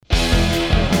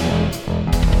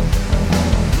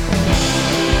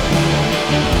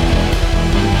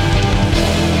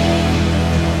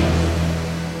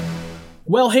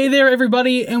Well, hey there,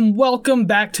 everybody, and welcome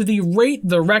back to the Rate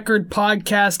the Record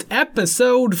podcast,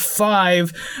 episode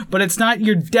 5. But it's not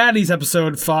your daddy's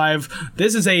episode 5.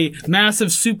 This is a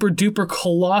massive, super duper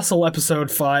colossal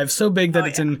episode 5, so big that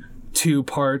it's in 2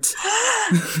 parts.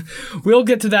 We'll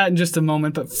get to that in just a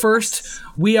moment, but first,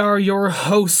 we are your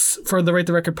hosts for the Rate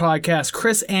the Record podcast,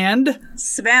 Chris and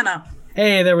Savannah.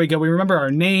 Hey, there we go. We remember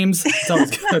our names. It's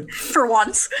always good. For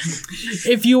once.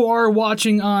 If you are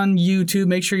watching on YouTube,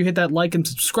 make sure you hit that like and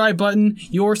subscribe button.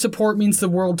 Your support means the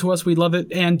world to us. We love it,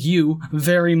 and you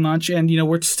very much. And,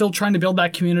 we're still trying to build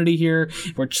that community here.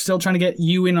 We're still trying to get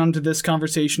you in onto this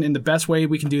conversation, and the best way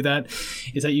we can do that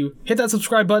is that you hit that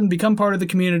subscribe button, become part of the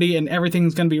community, and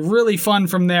everything's going to be really fun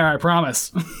from there, I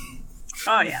promise.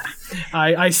 Oh, yeah.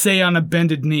 I say on a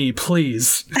bended knee,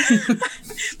 please.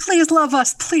 Please love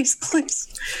us. Please, please.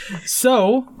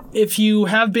 So, if you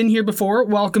have been here before,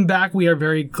 welcome back. We are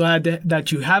very glad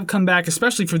that you have come back,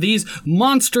 especially for these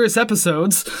monstrous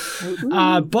episodes.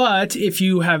 But if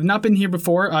you have not been here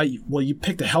before, you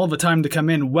picked a hell of a time to come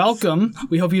in. Welcome.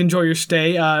 We hope you enjoy your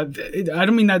stay. I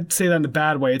don't mean that say that in a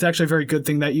bad way. It's actually a very good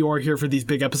thing that you are here for these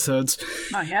big episodes.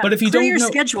 Oh, yeah. But if you Clear don't your know,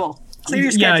 schedule. Clear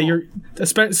your schedule. Yeah,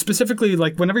 you're specifically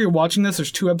like whenever you're watching this,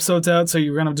 there's 2 episodes out, so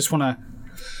you're gonna just want to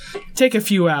take a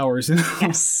few hours.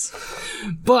 Yes.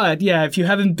 But yeah, if you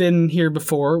haven't been here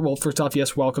before, well, first off,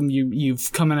 yes, welcome.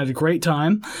 You've come in at a great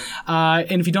time.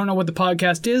 And if you don't know what the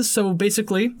podcast is, so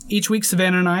basically, each week,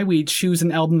 Savannah and I, we choose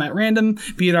an album at random,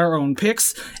 be it our own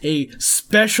picks, a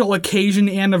special occasion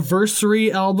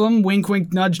anniversary album, wink,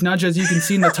 wink, nudge, nudge, as you can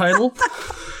see in the title.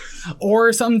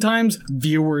 Or sometimes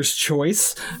viewer's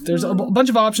choice. There's a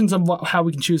bunch of options of how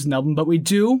we can choose an album, but we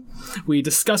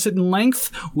discuss it in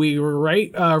length, we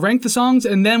rank the songs,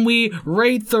 and then we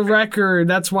rate the record.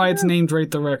 That's why it's named Rate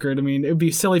the Record. I mean, it would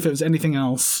be silly if it was anything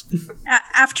else.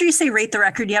 After you say rate the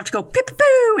record, you have to go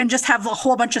pew-pew and just have a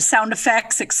whole bunch of sound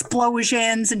effects,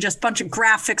 explosions, and just a bunch of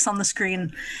graphics on the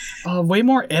screen. Way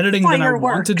more editing than I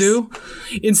want to do.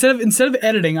 Instead of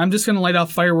editing, I'm just going to light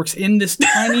off fireworks in this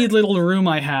tiny little room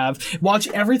I have. Watch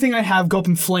everything I have go up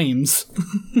in flames.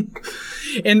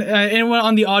 and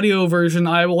on the audio version,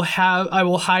 I will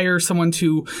hire someone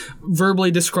to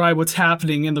verbally describe what's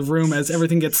happening in the room as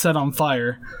everything gets set on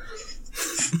fire.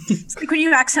 It's like when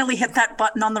you accidentally hit that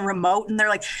button on the remote and they're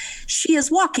like, she is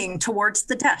walking towards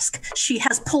the desk. She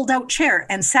has pulled out chair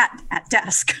and sat at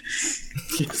desk.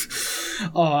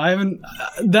 Oh, I haven't.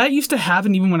 That used to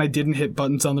happen even when I didn't hit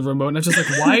buttons on the remote. And I was just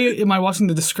like, why am I watching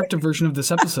the descriptive version of this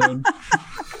episode?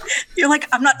 You're like,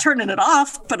 I'm not turning it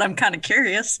off, but I'm kind of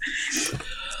curious.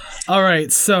 All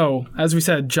right, so, as we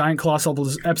said, Giant Colossal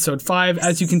episode 5.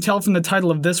 As you can tell from the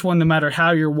title of this one, no matter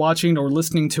how you're watching or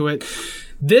listening to it,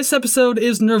 this episode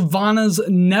is Nirvana's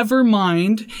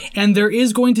Nevermind, and there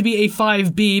is going to be a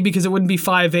 5B because it wouldn't be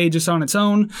 5A just on its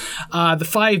own. The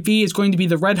 5B is going to be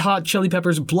the Red Hot Chili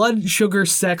Peppers' Blood, Sugar,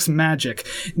 Sex, Magic.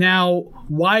 Now,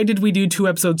 why did we do 2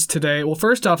 episodes today? Well,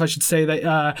 first off, I should say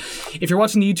that if you're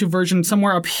watching the YouTube version,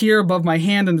 somewhere up here above my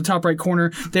hand in the top right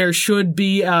corner, there should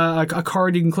be a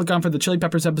card you can click on for the Chili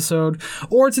Peppers episode,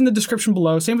 or it's in the description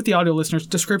below. Same with the audio listeners,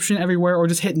 description everywhere, or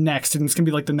just hit next, and it's going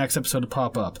to be like the next episode to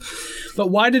pop up.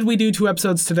 But why did we do 2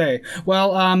 episodes today?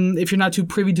 Well, if you're not too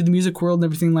privy to the music world and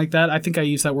everything like that, I think I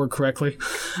used that word correctly.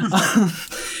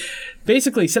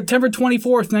 Basically, September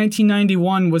 24th,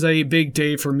 1991 was a big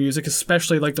day for music,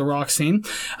 especially like the rock scene,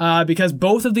 because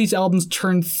both of these albums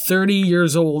turned 30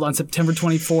 years old on September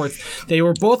 24th. They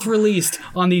were both released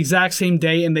on the exact same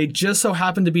day, and they just so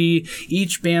happened to be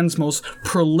each band's most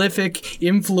prolific,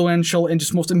 influential, and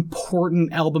just most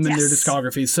important album in their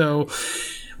discography. So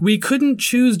we couldn't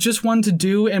choose just one to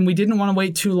do, and we didn't want to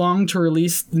wait too long to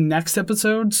release the next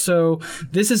episode, so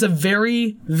this is a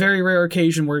very, very rare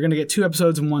occasion where we're going to get 2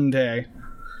 episodes in one day.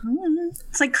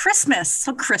 It's like Christmas.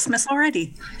 So Christmas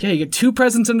already. Yeah, you get 2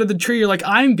 presents under the tree. You're like,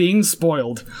 I'm being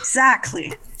spoiled.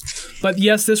 Exactly. But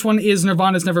yes, this one is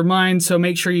Nirvana's Nevermind, so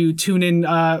make sure you tune in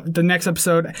the next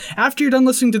episode. After you're done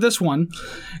listening to this one,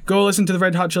 go listen to the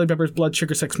Red Hot Chili Peppers' Blood,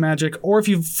 Sugar, Sex, Magic, or if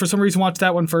you for some reason watched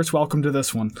that one first, welcome to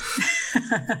this one.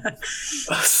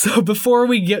 So before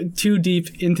we get too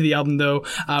deep into the album, though,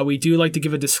 we do like to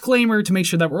give a disclaimer to make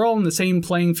sure that we're all on the same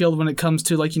playing field when it comes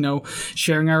to, like,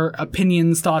 sharing our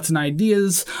opinions, thoughts, and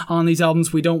ideas on these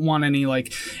albums. We don't want any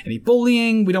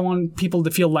bullying. We don't want people to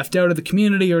feel left out of the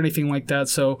community or anything like that,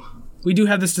 so we do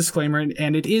have this disclaimer,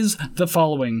 and it is the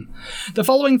following. The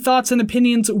following thoughts and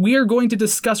opinions we are going to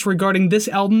discuss regarding this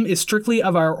album is strictly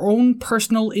of our own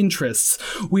personal interests.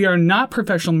 We are not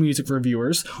professional music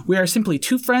reviewers. We are simply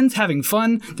two friends having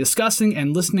fun, discussing,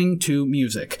 and listening to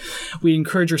music. We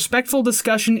encourage respectful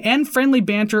discussion and friendly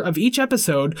banter of each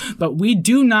episode, but we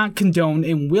do not condone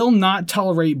and will not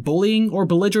tolerate bullying or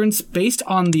belligerence based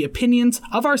on the opinions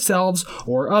of ourselves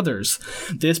or others.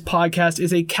 This podcast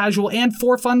is a casual and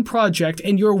for fun project,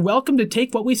 and you're welcome to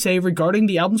take what we say regarding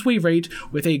the albums we rate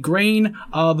with a grain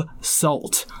of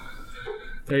salt.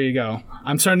 There you go.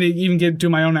 I'm starting to even do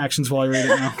my own actions while I read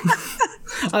it now.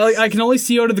 I can only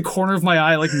see out of the corner of my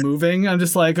eye, like, moving. I'm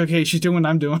just like, okay, she's doing what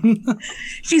I'm doing.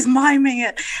 She's miming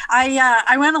it.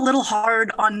 I went a little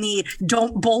hard on the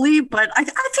don't bully, but I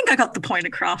think I got the point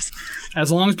across.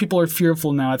 As long as people are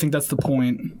fearful now, I think that's the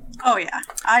point. Oh yeah,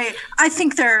 I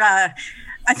think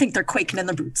they're quaking in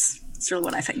the boots. That's really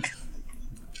what I think.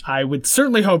 I would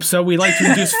certainly hope so. We like to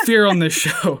induce fear on this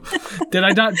show. Did I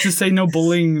not just say no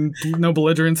bullying, no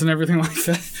belligerence, and everything like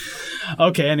that?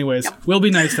 Okay, anyways. Yep. We'll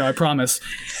be nice, though, I promise.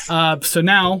 So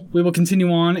now we will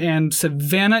continue on, and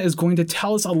Savannah is going to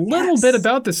tell us a little bit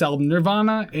about this album,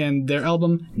 Nirvana, and their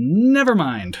album,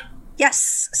 Nevermind.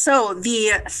 Yes. So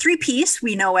the three-piece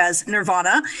we know as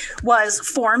Nirvana was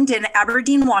formed in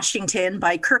Aberdeen, Washington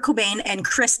by Kurt Cobain and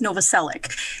Chris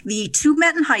Novoselic. The two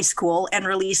met in high school and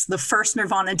released the first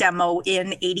Nirvana demo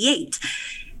in '88.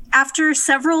 After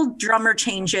several drummer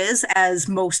changes, as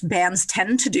most bands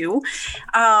tend to do,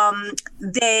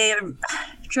 the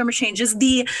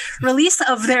release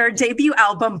of their debut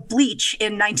album, Bleach,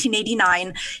 in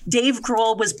 1989, Dave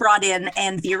Grohl was brought in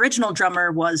and the original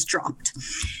drummer was dropped.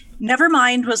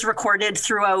 Nevermind was recorded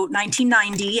throughout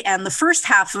 1990 and the first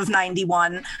half of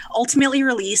 91, ultimately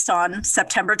released on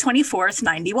September 24th,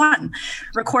 91.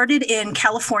 Recorded in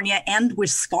California and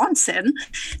Wisconsin,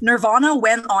 Nirvana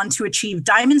went on to achieve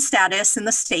diamond status in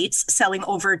the States, selling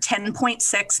over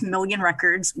 10.6 million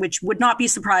records, which would not be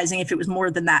surprising if it was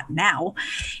more than that now.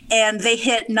 And they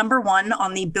hit number 1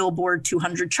 on the Billboard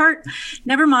 200 chart.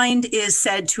 Nevermind is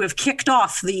said to have kicked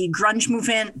off the grunge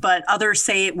movement, but others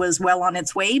say it was well on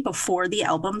its way before the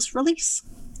album's release.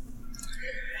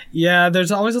 Yeah,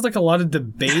 there's always like a lot of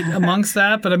debate amongst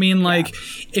that, but I mean, like,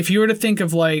 if you were to think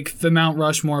of like the Mount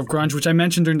Rushmore of grunge, which I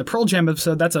mentioned during the Pearl Jam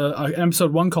episode, that's a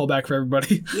episode 1 callback for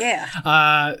everybody.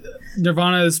 Yeah.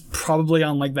 Nirvana is probably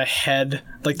on like the head,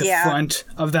 like the front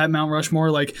of that Mount Rushmore.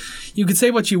 Like, you could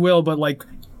say what you will, but like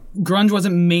grunge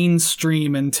wasn't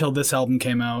mainstream until this album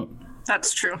came out.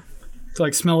 That's true. So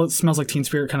like Smells Like Teen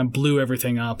Spirit kind of blew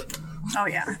everything up. Oh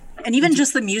yeah. And even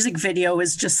just the music video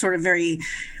is just sort of very,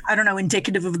 I don't know,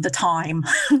 indicative of the time.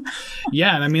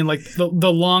 Yeah, and I mean, like the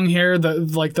long hair,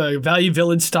 the Value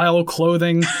Village style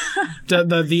clothing,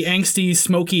 the angsty,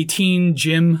 smoky teen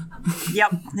Jim.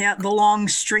 Yep, yeah, the long,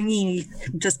 stringy,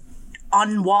 just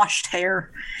unwashed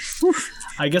hair. Oof.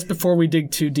 I guess before we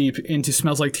dig too deep into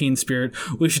Smells Like Teen Spirit,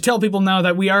 we should tell people now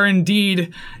that we are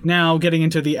indeed now getting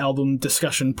into the album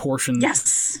discussion portion.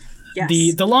 Yes. Yes.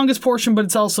 The longest portion, but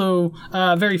it's also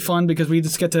very fun because we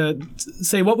just get to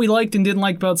say what we liked and didn't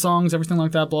like about songs, everything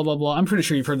like that, blah, blah, blah. I'm pretty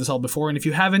sure you've heard this all before, and if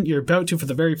you haven't, you're about to for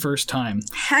the very first time.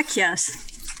 Heck yes.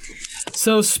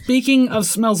 So speaking of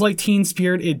Smells Like Teen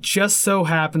Spirit, it just so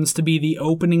happens to be the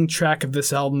opening track of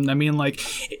this album. I mean, like,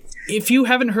 if you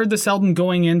haven't heard this album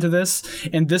going into this,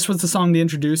 and this was the song to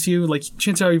introduce you, like,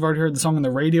 chances are you've already heard the song on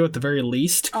the radio at the very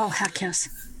least. Oh, heck yes.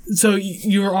 So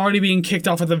you're already being kicked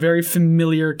off with a very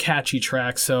familiar, catchy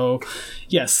track. So,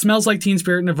 yes, Smells Like Teen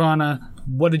Spirit, Nirvana.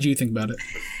 What did you think about it?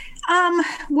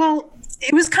 Well,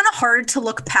 it was kind of hard to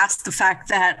look past the fact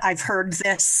that I've heard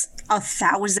this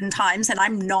 1,000 times, and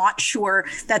I'm not sure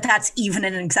that that's even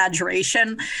an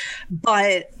exaggeration.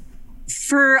 But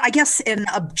for, I guess, an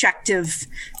objective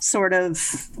sort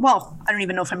of, well, I don't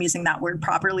even know if I'm using that word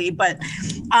properly, but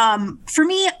for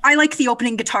me, I like the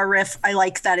opening guitar riff. I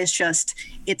like that it's just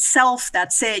itself.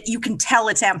 That's it. You can tell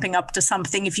it's amping up to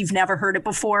something. If you've never heard it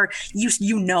before,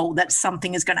 you know that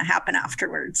something is going to happen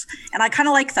afterwards. And I kind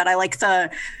of like that. I like the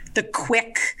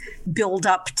quick build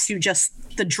up to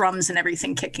just the drums and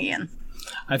everything kicking in.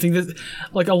 I think that,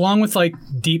 like, along with like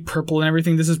Deep Purple and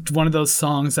everything, this is one of those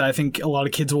songs that I think a lot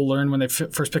of kids will learn when they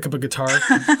first pick up a guitar.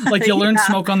 Like, you'll learn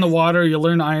Smoke on the Water, you'll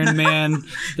learn Iron Man,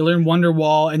 you'll learn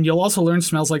Wonderwall, and you'll also learn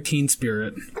Smells Like Teen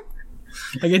Spirit.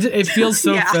 Like, it feels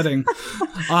so fitting.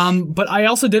 But I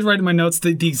also did write in my notes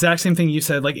the exact same thing you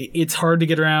said. Like, it's hard to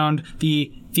get around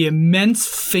the the immense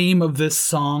fame of this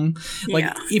song. Like,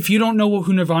 if you don't know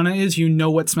who Nirvana is, you know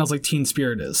what Smells Like Teen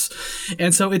Spirit is.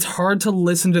 And so it's hard to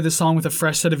listen to this song with a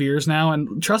fresh set of ears now,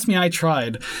 and trust me, I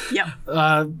tried. Yeah.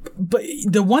 But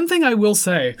the one thing I will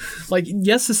say, like,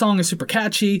 yes, the song is super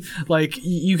catchy. Like,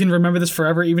 you can remember this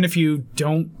forever, even if you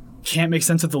can't make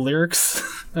sense of the lyrics.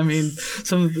 I mean,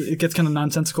 it gets kind of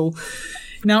nonsensical.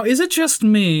 Now, is it just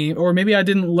me, or maybe I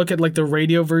didn't look at like the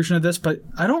radio version of this, but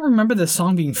I don't remember this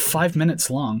song being 5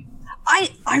 minutes long.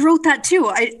 I wrote that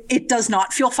too. It does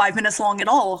not feel 5 minutes long at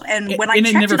all. And when I checked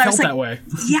it never I was felt like, that way.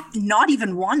 Yeah, not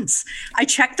even once. I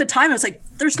checked the time. I was like,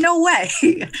 there's no way.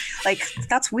 Like,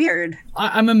 that's weird.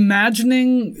 I'm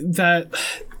imagining that.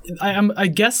 I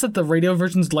guess that the radio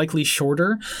version's likely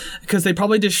shorter because they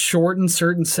probably just shorten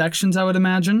certain sections, I would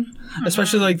imagine.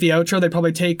 Especially like the outro, they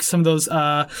probably take some of those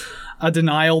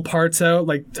denial parts out.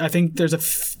 Like, I think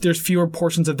there's fewer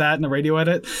portions of that in the radio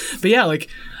edit. But yeah, like,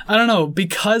 I don't know,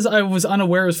 because I was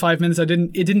unaware it was 5 minutes, it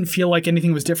didn't feel like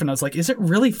anything was different. I was like, is it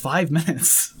really 5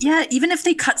 minutes? Yeah, even if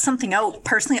they cut something out,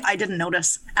 personally, I didn't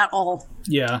notice at all.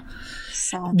 Yeah.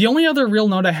 So. The only other real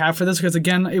note I have for this, because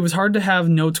again, it was hard to have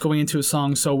notes going into a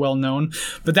song so well known,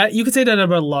 but that you could say that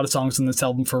about a lot of songs in this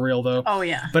album for real, though. Oh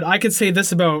yeah. But I could say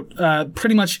this about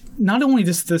pretty much not only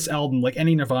just this album, like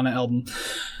any Nirvana album.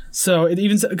 So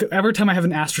every time I have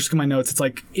an asterisk in my notes, it's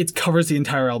like it covers the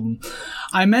entire album.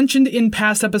 I mentioned in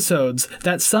past episodes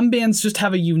that some bands just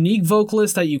have a unique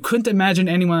vocalist that you couldn't imagine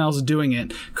anyone else doing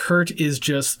it. Kurt is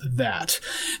just that.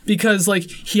 Because like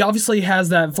he obviously has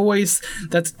that voice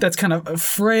that's kind of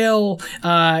frail.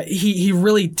 He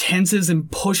really tenses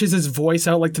and pushes his voice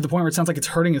out like to the point where it sounds like it's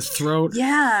hurting his throat.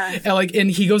 Yeah.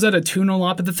 And he goes out of tune a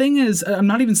lot. But the thing is, I'm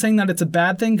not even saying that it's a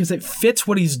bad thing because it fits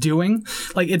what he's doing.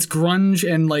 Like it's grunge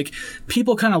and like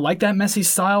people kind of like that messy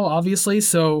style, obviously.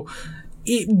 So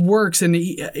it works and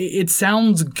it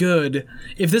sounds good.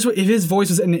 If his voice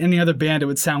was in any other band, it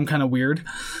would sound kind of weird.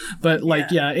 But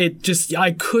like,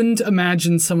 I couldn't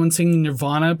imagine someone singing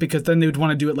Nirvana because then they would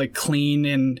want to do it like clean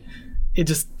and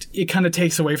it kind of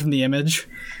takes away from the image.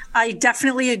 I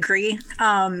definitely agree.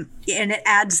 And it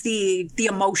adds the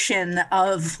emotion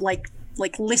of like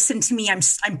listen to me,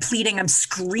 I'm pleading, I'm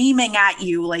screaming at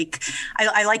you. Like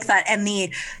I like that. And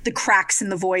the cracks in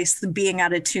the voice, the being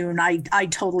out of tune, I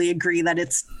totally agree that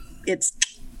it's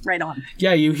right on.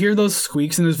 Yeah, you hear those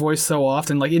squeaks in his voice so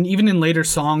often, like even in later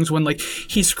songs when like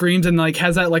he screams and like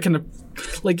has that like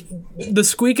like the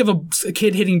squeak of a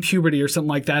kid hitting puberty or something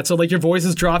like that. So like your voice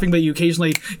is dropping, but you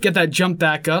occasionally get that jump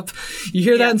back up. You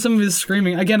hear that in some of his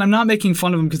screaming. Again, I'm not making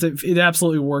fun of him because it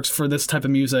absolutely works for this type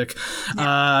of music.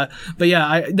 Yeah. But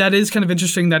yeah, that is kind of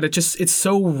interesting that it's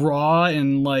so raw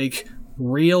and like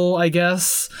real, I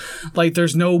guess. Like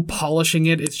there's no polishing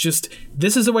it. It's just,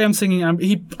 this is the way I'm singing.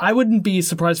 I wouldn't be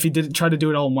surprised if he did try to do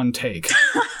it all in one take.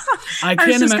 I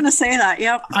was just going to say that,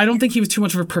 yep. I don't think he was too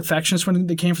much of a perfectionist when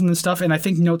it came from this stuff, and I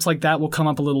think notes like that will come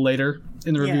up a little later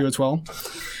in the review as well.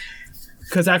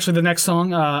 Because actually the next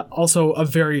song, also a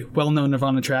very well-known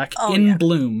Nirvana track, In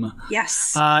Bloom.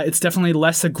 Yes. It's definitely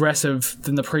less aggressive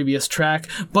than the previous track,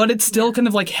 but it's still kind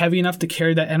of like heavy enough to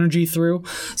carry that energy through,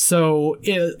 so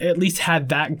it at least had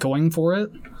that going for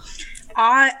it.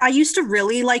 I used to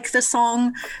really like this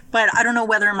song, but I don't know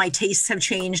whether my tastes have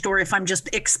changed or if I'm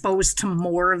just exposed to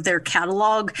more of their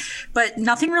catalog. But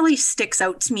nothing really sticks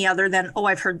out to me other than,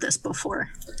 I've heard this before.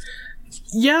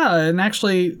 Yeah, and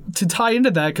actually, to tie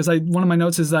into that, because one of my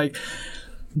notes is like,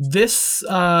 this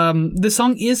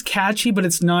song is catchy, but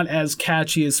it's not as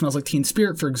catchy as Smells Like Teen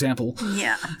Spirit, for example.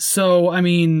 Yeah. So, I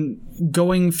mean,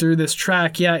 going through this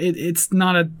track, it's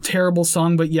not a terrible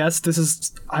song, but yes,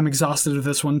 I'm exhausted of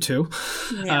this one too.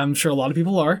 Yeah. I'm sure a lot of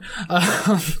people are.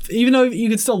 Even though you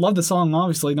could still love the song,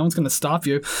 obviously, no one's going to stop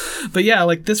you. But yeah,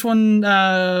 like this one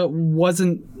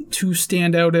wasn't too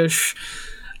standout-ish.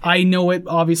 I know it,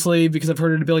 obviously, because I've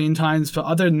heard it a billion times, but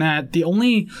other than that, the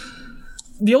only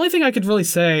thing I could really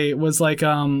say was like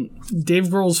Dave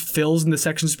Grohl's fills in the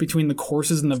sections between the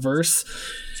choruses and the verse.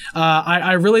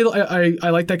 I really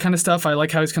like that kind of stuff. I like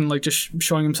how he's kind of like just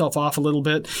showing himself off a little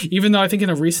bit. Even though I think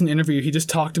in a recent interview he just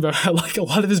talked about how like a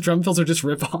lot of his drum fills are just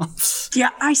rip-offs.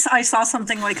 Yeah, I saw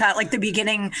something like that, like the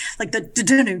beginning, like the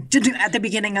do at the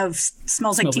beginning of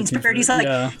Smells Like Teen Spirit. He's like,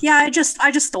 I just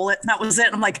stole it. And that was it.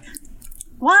 And I'm like,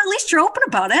 well, at least you're open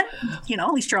about it.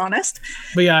 At least you're honest.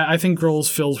 But yeah, I think Grohl's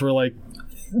fills were like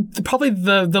probably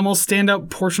the most standout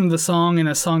portion of the song, and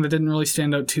a song that didn't really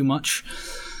stand out too much.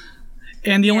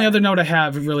 And the only other note I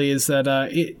have really is that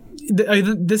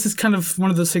this is kind of one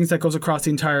of those things that goes across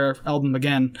the entire album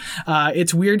again.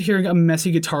 It's weird hearing a messy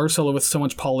guitar solo with so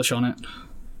much polish on it.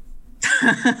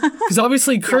 Because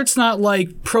obviously Kurt's not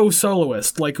like pro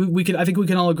soloist. Like I think we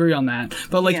can all agree on that.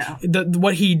 But like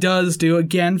what he does do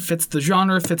again fits the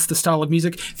genre, fits the style of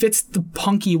music, fits the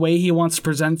punky way he wants to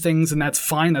present things, and that's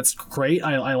fine. That's great.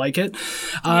 I like it.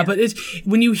 But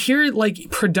when you hear it like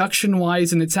production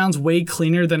wise, and it sounds way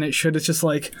cleaner than it should, it's just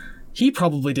like he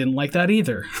probably didn't like that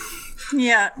either.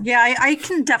 I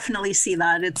can definitely see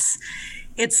that.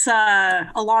 It's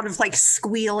a lot of like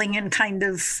squealing and kind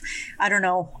of, I don't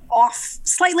know,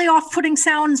 slightly off-putting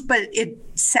sounds, but it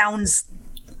sounds,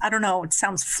 I don't know, it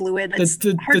sounds fluid.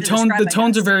 The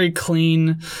tones are very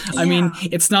clean. I mean,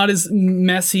 it's not as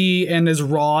messy and as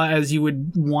raw as you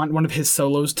would want one of his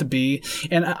solos to be.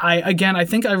 And I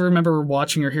think I remember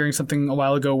watching or hearing something a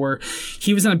while ago where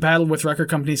he was in a battle with record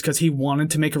companies because he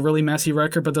wanted to make a really messy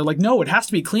record, but they're like, no, it has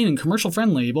to be clean and commercial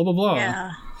friendly, blah, blah, blah.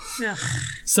 Yeah.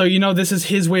 So, this is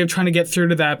his way of trying to get through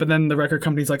to that, but then the record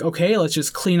company's like, okay, let's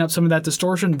just clean up some of that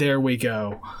distortion. There we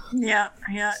go. Yeah.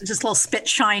 Just a little spit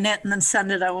shine it and then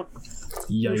send it out.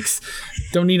 Yikes.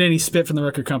 Don't need any spit from the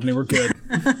record company. We're good.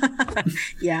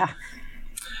 Yeah.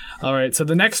 All right, so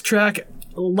the next track,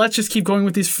 let's just keep going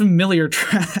with these familiar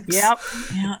tracks. Yep.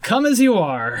 Yeah. Come As You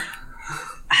Are.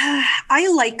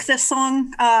 I like this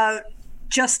song.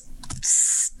 Just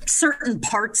certain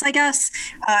parts, I guess.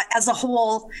 As a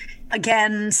whole,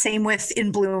 again, same with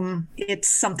In Bloom. It's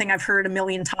something I've heard a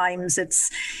million times. It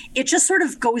just sort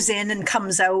of goes in and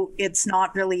comes out. It's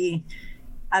not really,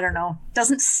 I don't know,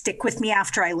 doesn't stick with me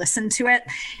after I listen to it.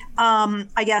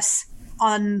 I guess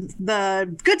on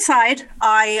the good side,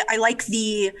 I like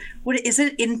what is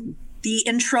it in the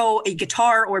intro, a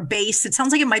guitar or bass? It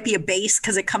sounds like it might be a bass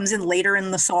because it comes in later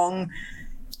in the song.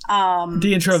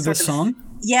 The intro of this song?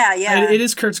 Yeah. It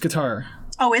is Kurt's guitar.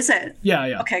 Oh, is it?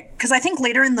 Yeah. Okay, because I think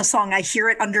later in the song I hear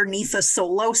it underneath a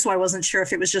solo, so I wasn't sure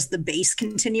if it was just the bass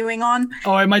continuing on.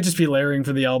 Oh, it might just be layering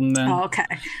for the album then. Oh, okay.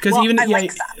 Because I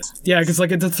like that. Yeah, because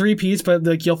like it's a 3-piece, but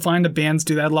like you'll find the bands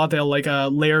do that a lot. They'll like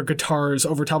layer guitars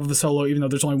over top of the solo, even though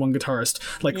there's only one guitarist.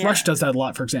 Like Rush does that a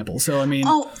lot, for example. So I mean.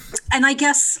 Oh, and I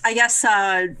guess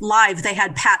live they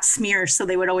had Pat Smear, so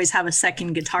they would always have a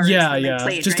second guitarist. Yeah,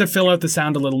 played, just to fill out the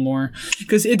sound a little more.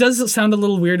 Because it does sound a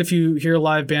little weird if you hear a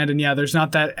live band, and there's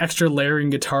not that extra layer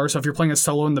guitar, so if you're playing a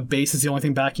solo and the bass is the only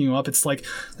thing backing you up, it's like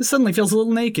this suddenly feels a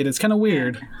little naked. It's kind of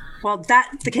weird. Well,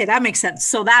 that makes sense.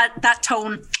 So that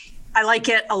tone, I like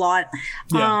it a lot.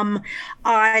 Yeah.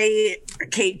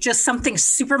 Just something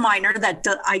super minor that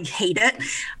I hate it.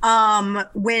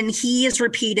 When he is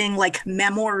repeating like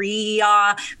memory,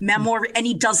 and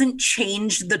he doesn't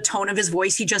change the tone of his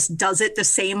voice, he just does it the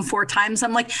same 4 times.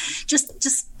 I'm like,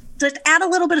 just add a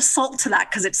little bit of salt to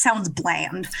that because it sounds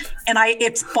bland, and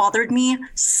it's bothered me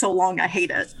so long. I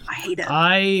hate it.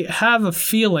 I have a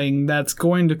feeling that's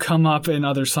going to come up in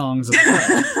other songs as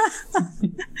well.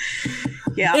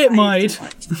 Yeah, it might.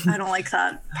 I don't like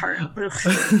that part.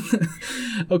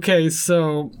 Okay,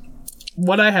 so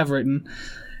what I have written,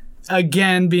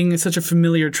 again, being such a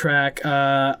familiar track,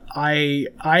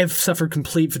 I've suffered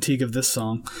complete fatigue of this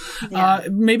song. Yeah.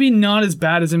 Maybe not as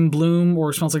bad as In Bloom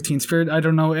or Smells Like Teen Spirit. I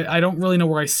don't know. I don't really know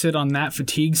where I sit on that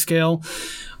fatigue scale.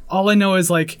 All I know is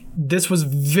like this was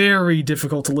very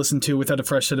difficult to listen to without a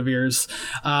fresh set of ears.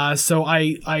 So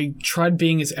I tried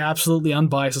being as absolutely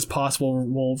unbiased as possible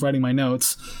while writing my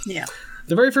notes. Yeah.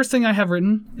 The very first thing I have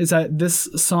written is that this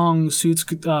song suits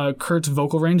Kurt's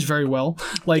vocal range very well.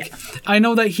 Like, I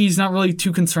know that he's not really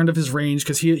too concerned of his range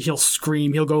because he'll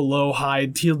scream, he'll go low,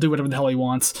 high, he'll do whatever the hell he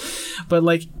wants. But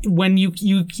like, when you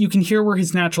can hear where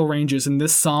his natural range is, and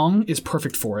this song is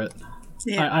perfect for it.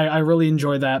 Yeah. I really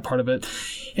enjoy that part of it.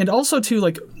 And also, too,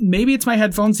 like, maybe it's my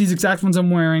headphones, these exact ones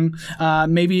I'm wearing.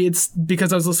 Maybe it's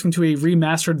because I was listening to a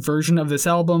remastered version of this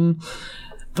album.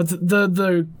 But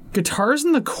the guitars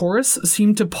in the chorus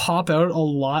seem to pop out a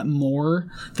lot more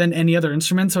than any other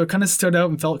instrument, so it kind of stood out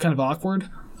and felt kind of awkward.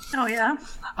 Oh, yeah?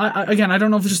 Again, I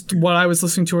don't know if it's just what I was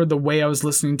listening to or the way I was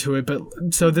listening to it, but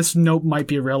so this note might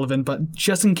be irrelevant, but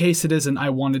just in case it isn't, I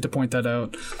wanted to point that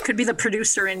out. Could be the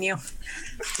producer in you.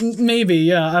 Maybe,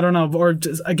 yeah, I don't know. Or,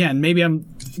 just, again, maybe I'm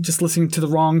just listening to the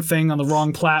wrong thing on the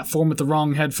wrong platform with the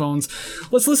wrong headphones.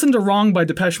 Let's listen to Wrong by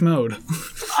Depeche Mode.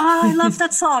 Oh, I love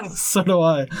that song. So do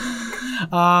I.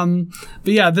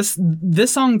 But yeah, this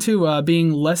song, too,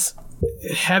 being less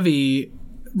heavy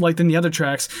like than the other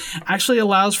tracks, actually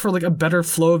allows for like a better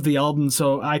flow of the album.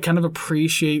 So I kind of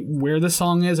appreciate where the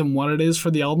song is and what it is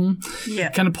for the album. Yeah.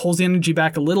 It kind of pulls the energy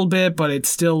back a little bit, but it's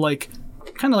still like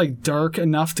kind of like dark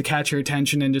enough to catch your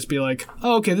attention and just be like,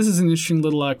 oh, okay, this is an interesting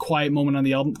little quiet moment on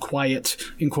the album. Quiet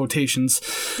in quotations.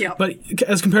 Yeah. But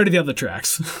as compared to the other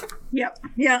tracks. Yeah.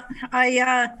 Yeah.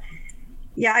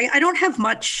 Yeah, I don't have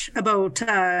much about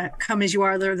 "Come as You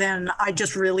Are" other than I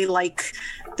just really like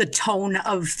the tone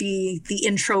of the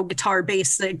intro guitar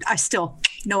bass. I still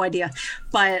no idea,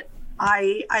 but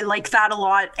I like that a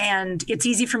lot, and it's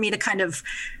easy for me to kind of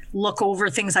look over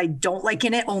things I don't like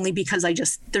in it only because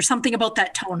there's something about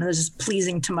that tone that is just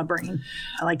pleasing to my brain.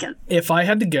 I like it. If I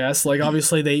had to guess, like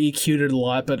obviously they EQ'd it a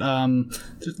lot, but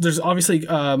there's obviously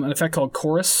an effect called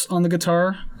chorus on the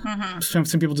guitar. Mm-hmm.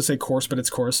 Some people just say chorus, but it's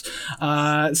chorus.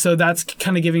 So that's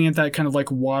kind of giving it that kind of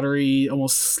like watery,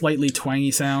 almost slightly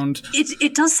twangy sound.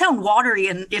 It does sound watery,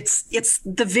 and it's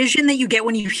the vision that you get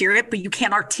when you hear it, but you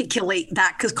can't articulate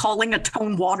that because calling a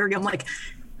tone watery, I'm like,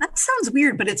 that sounds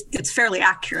weird, but it's fairly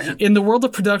accurate. In the world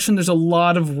of production, there's a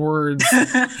lot of words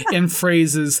and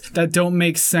phrases that don't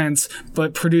make sense,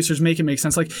 but producers make it make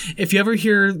sense. Like, if you ever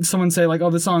hear someone say, like,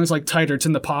 oh, this song is, like, tighter, it's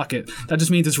in the pocket, that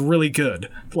just means it's really good.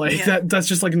 Like, that's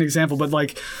just, like, an example. But,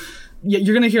 like,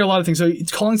 you're going to hear a lot of things. So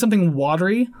calling something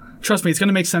watery, trust me, it's going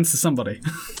to make sense to somebody.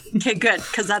 Okay, good,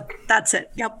 because that's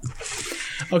it. Yep.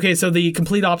 Okay, so the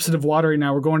complete opposite of watery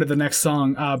now. We're going to the next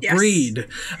song, Yes. Breed,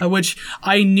 which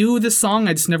I knew this song.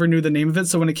 I just never knew the name of it.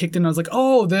 So when it kicked in, I was like,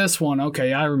 oh, this one.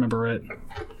 Okay, I remember it.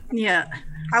 Yeah,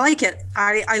 I like it.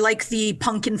 I like the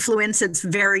punk influence. It's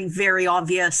very, very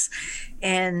obvious.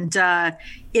 And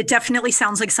it definitely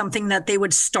sounds like something that they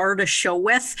would start a show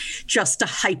with just to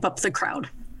hype up the crowd.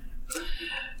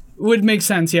 Would make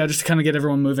sense, yeah, just to kind of get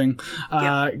everyone moving.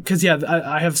 Because,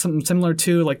 I have something similar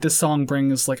too. Like, this song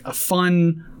brings, like, a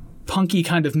fun, punky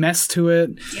kind of mess to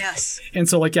it. Yes. And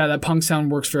so, like, yeah, that punk sound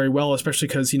works very well, especially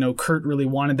because, Kurt really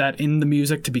wanted that in the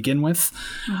music to begin with.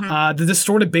 Mm-hmm. The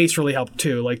distorted bass really helped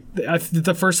too. Like,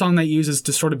 the first song that uses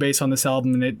distorted bass on this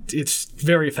album, and it's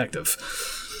very effective.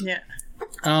 Yeah.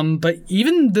 But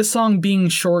even this song being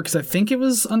short, because I think it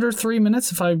was under 3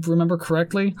 minutes, if I remember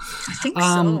correctly. I think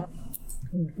so.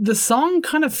 The song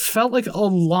kind of felt like a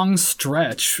long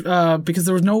stretch because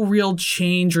there was no real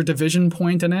change or division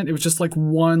point in it. It was just like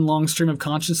one long stream of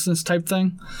consciousness type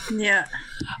thing. Yeah.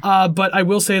 But I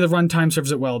will say the runtime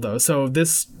serves it well, though. So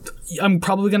this, I'm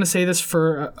probably going to say this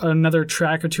for another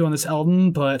track or two on this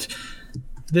album, but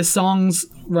this song's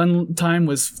runtime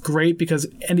was great because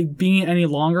being any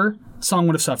longer, song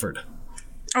would have suffered.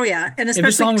 Oh, yeah. And especially if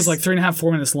the song was like 3.5,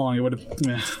 4 minutes long, it would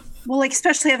have... Well, like,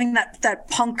 especially having that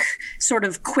punk sort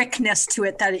of quickness to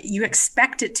it that you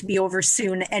expect it to be over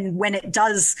soon. And when it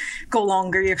does go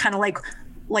longer, you're kind of like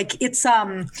it's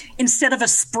instead of a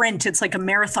sprint, it's like a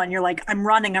marathon. You're like, I'm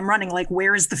running. Like,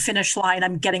 where is the finish line?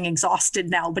 I'm getting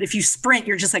exhausted now. But if you sprint,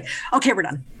 you're just like, okay, we're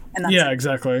done. And that's it.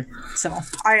 Exactly. So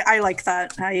I like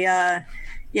that.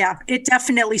 It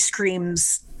definitely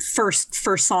screams first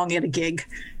song at a gig.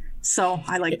 So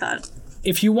I like that.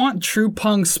 If you want true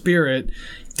punk spirit,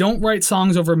 don't write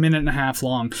songs over 1.5 minutes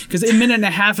long, because 1.5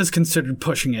 minutes is considered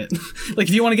pushing it. Like,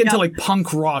 if you want to get into like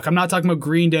punk rock, I'm not talking about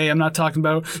Green Day, I'm not talking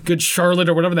about Good Charlotte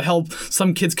or whatever the hell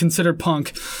some kids consider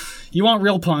punk. You want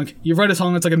real punk, you write a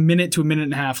song that's like 1 minute to 1.5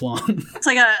 minutes long. It's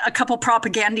like a couple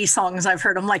Propagandhi songs I've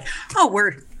heard. I'm like, oh,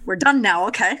 we're done now.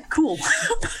 Okay, cool.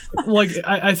 Like,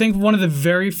 I think one of the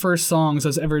very first songs I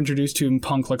was ever introduced to in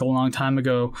punk, like a long time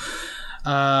ago,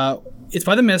 it's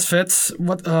by the Misfits.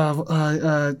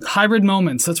 Hybrid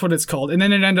Moments, that's what it's called. And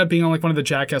then it ended up being on like one of the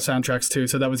Jackass soundtracks too,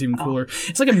 so that was even cooler.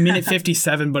 It's like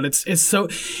 1:57, but it's so,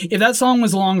 if that song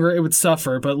was longer, it would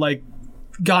suffer. But like,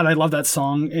 God, I love that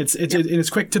song. It's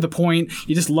quick to the point.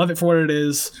 You just love it for what it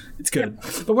is. It's good.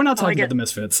 Yep. But we're not talking about the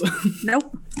Misfits.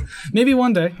 Nope. Maybe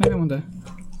one day.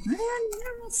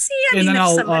 See, and then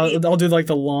I'll do like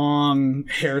the long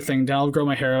hair thing. I'll grow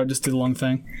my hair out, just do the long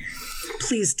thing.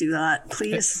 Please do that,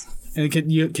 please. And can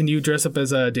you dress up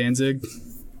as Danzig?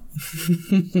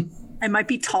 I might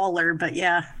be taller, but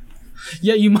yeah.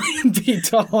 Yeah, you might be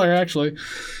taller, actually.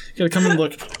 You gotta come and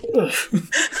look.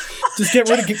 Just get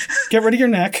rid of your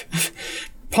neck.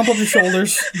 Pump up your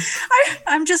shoulders.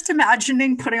 I'm just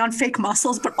imagining putting on fake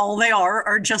muscles, but all they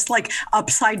are just like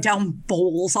upside down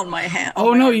bowls on my hand.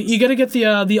 Oh no, you got to get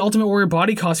the Ultimate Warrior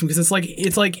body costume, because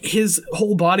it's like his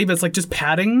whole body, but it's like just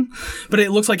padding, but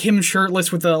it looks like him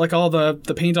shirtless with all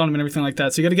the paint on him and everything like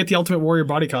that. So you got to get the Ultimate Warrior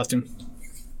body costume.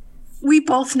 We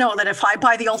both know that if I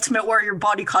buy the Ultimate Warrior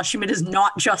body costume, it is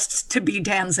not just to be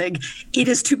Danzig. It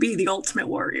is to be the Ultimate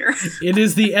Warrior. It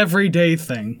is the everyday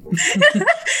thing.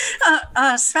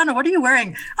 Savannah, what are you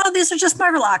wearing? Oh, these are just my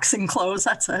relaxing clothes.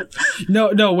 That's it.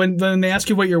 No. When they ask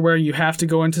you what you're wearing, you have to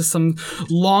go into some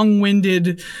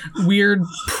long-winded, weird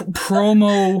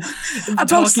promo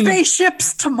about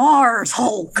spaceships to Mars.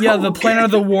 Hulk. Yeah, the Planet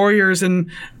of the Warriors, and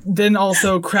then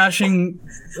also crashing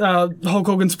Hulk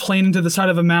Hogan's plane into the side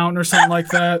of a mountain or something like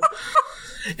that.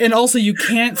 And also, you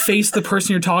can't face the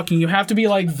person you're talking. You have to be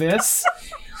like this.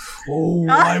 Oh,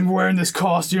 I'm wearing this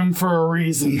costume for a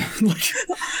reason.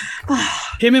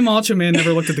 Him and Macho Man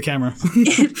never looked at the camera.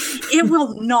 It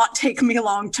will not take me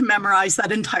long to memorize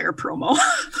that entire promo.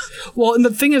 Well, and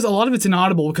the thing is, a lot of it's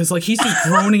inaudible because like he's just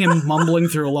groaning and mumbling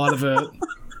through a lot of it.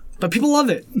 But people love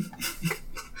it.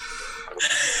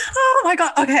 Oh my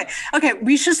god. Okay.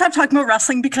 We should stop talking about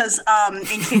wrestling because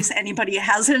in case anybody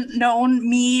hasn't known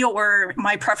me or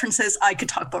my preferences, I could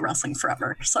talk about wrestling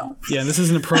forever. So yeah, this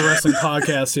isn't a pro wrestling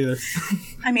podcast either.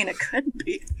 I mean, it could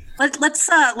be.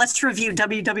 Let's review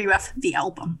WWF the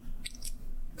album.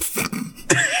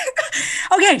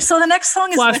 Okay, so the next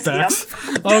song is Flashbacks.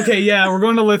 Lithium. Okay, yeah, we're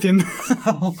going to Lithium.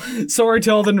 Sorry to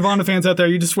all the Nirvana fans out there.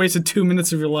 You just wasted 2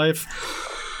 minutes of your life.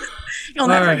 You'll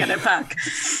never get it back.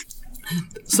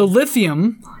 So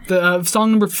Lithium, the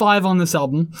song number 5 on this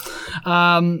album,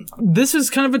 this is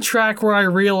kind of a track where I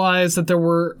realized that there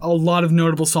were a lot of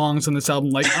notable songs on this album.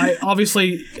 Like, I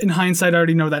obviously, in hindsight, I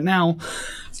already know that now.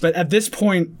 But at this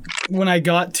point, when I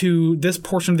got to this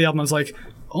portion of the album, I was like,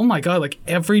 oh my god, like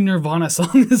every Nirvana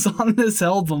song is on this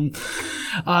album.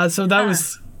 So that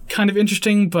was kind of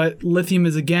interesting, but Lithium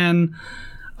is, again,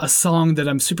 a song that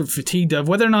I'm super fatigued of.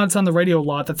 Whether or not it's on the radio a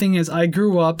lot, the thing is, I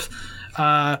grew up...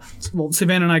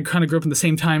 Savannah and I kind of grew up in the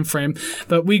same time frame,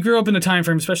 but we grew up in a time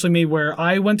frame, especially me, where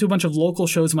I went to a bunch of local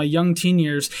shows in my young teen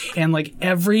years, and like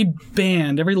every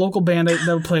local band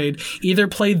that played either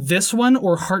played this one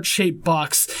or Heart Shaped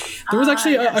Box. There was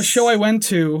actually a show I went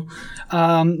to.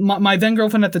 My then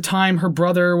girlfriend at the time, her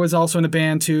brother was also in a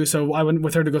band too, so I went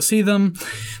with her to go see them.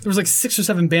 There was like 6 or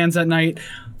 7 bands that night.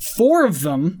 4 of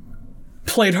them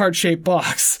played Heart Shaped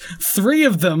Box. 3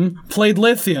 of them played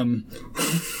Lithium.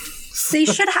 They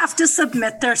should have to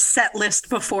submit their set list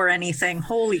before anything.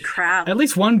 Holy crap. At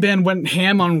least one band went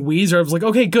ham on Weezer. I was like,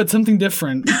 okay, good, something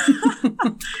different.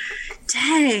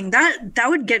 Dang, that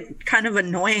would get kind of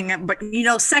annoying. But,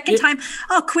 second time,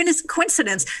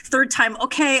 coincidence. Third time,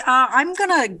 okay, I'm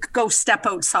going to go step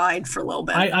outside for a little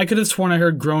bit. I could have sworn I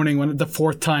heard groaning when the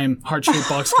 4th time Heart Shaped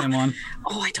Box came on.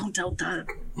 Oh, I don't doubt that.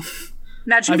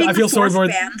 Imagine being I feel the sorry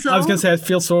fourth for band, though. I was gonna say I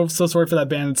feel so sorry for that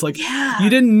band. It's like you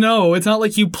didn't know. It's not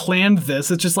like you planned this.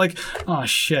 It's just like, oh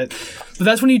shit. But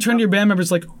that's when you turn to your band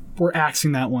members like, we're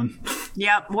axing that one.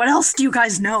 Yeah. What else do you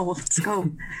guys know? Let's go.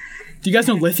 Do you guys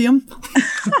know Lithium?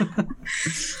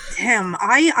 Damn.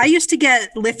 I used to get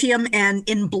Lithium and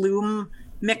In Bloom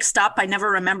mixed up. I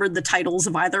never remembered the titles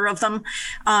of either of them.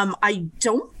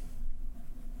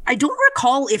 I don't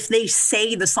recall if they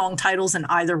say the song titles in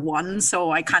either one, so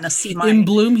I kind of see my... In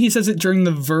Bloom, he says it during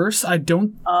the verse. I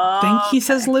don't think he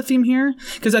says Lithium here.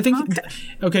 Because I think...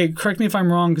 Okay, correct me if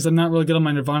I'm wrong, because I'm not really good on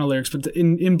my Nirvana lyrics, but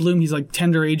in Bloom, he's like,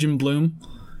 tender age in bloom.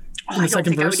 I don't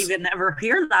think I would even ever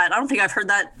hear that. I don't think I've heard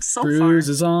that so far.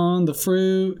 Bruises on the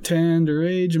fruit, tender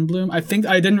age in bloom. I think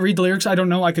I didn't read the lyrics. I don't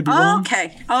know. I could be wrong.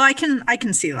 Okay. Oh, I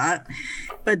can see that.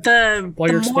 But while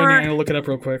you're explaining, I'm gonna look it up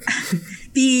real quick.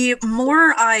 The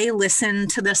more I listen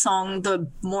to this song, the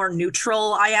more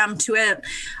neutral I am to it.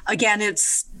 Again,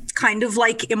 it's kind of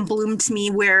like In Bloom to me,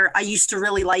 where I used to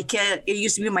really like it. It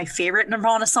used to be my favorite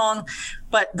Nirvana song,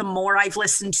 but the more I've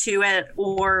listened to it,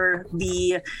 or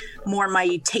the more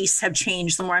my tastes have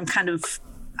changed, the more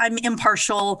I'm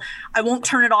impartial. I won't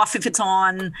turn it off if it's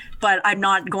on, but I'm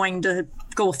not going to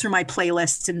go through my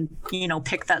playlist and,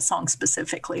 pick that song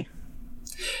specifically.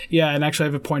 Yeah, and actually I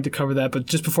have a point to cover that, but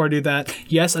just before I do that,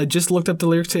 yes, I just looked up the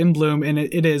lyrics to In Bloom, and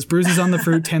it is bruises on the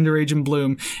fruit, tender age in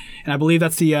bloom, and I believe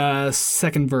that's the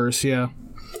second verse, yeah.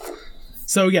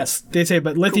 So yes, they say,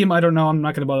 but Lithium, I don't know, I'm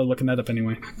not going to bother looking that up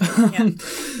anyway. Yeah.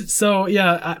 So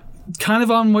yeah, kind of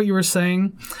on what you were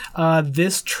saying,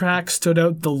 this track stood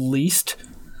out the least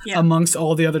amongst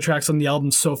all the other tracks on the album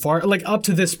so far. Like up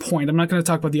to this point, I'm not going to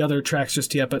talk about the other tracks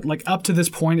just yet, but like up to this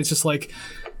point, it's just like,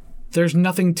 there's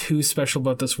nothing too special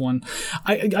about this one.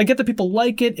 I get that people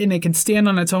like it, and it can stand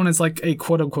on its own as like a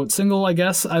quote-unquote single, I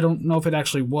guess. I don't know if it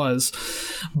actually was.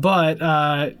 But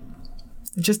it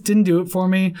just didn't do it for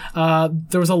me.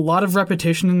 There was a lot of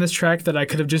repetition in this track that I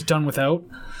could have just done without,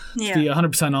 to be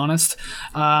 100% honest.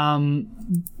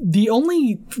 The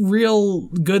only real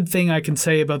good thing I can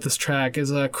say about this track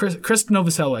is Chris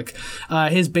Novoselic.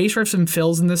 His bass riffs and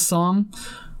fills in this song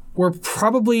were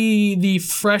probably the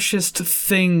freshest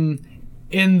thing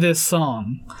in this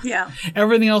song. Yeah.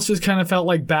 Everything else just kind of felt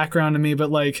like background to me,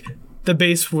 but like the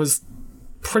bass was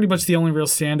pretty much the only real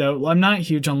standout. I'm not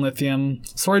huge on Lithium.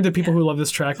 Sorry to people who love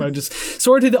this track, but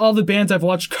sorry to all the bands I've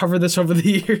watched cover this over the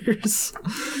years.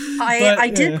 I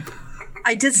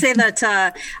I did say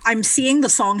that I'm seeing the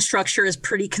song structure is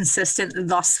pretty consistent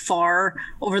thus far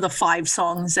over the 5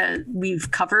 songs that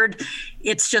we've covered.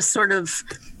 It's just sort of,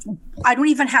 I don't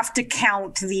even have to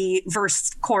count the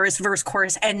verse, chorus,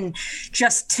 and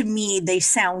just to me, they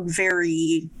sound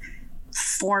very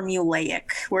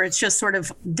formulaic, where it's just sort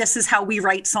of, this is how we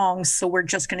write songs, so we're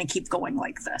just going to keep going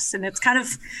like this. And it's kind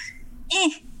of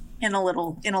in a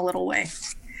little way.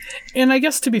 And I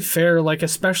guess to be fair, like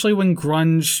especially when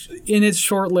grunge, in its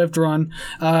short-lived run,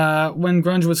 when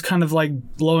grunge was kind of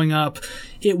like blowing up,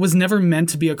 it was never meant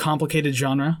to be a complicated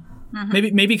genre.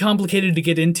 Mm-hmm. Maybe complicated to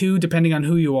get into depending on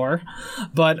who you are,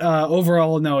 but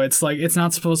overall, no. It's like it's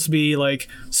not supposed to be like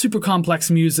super complex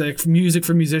music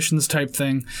for musicians type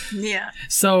thing. Yeah.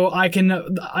 So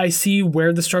I see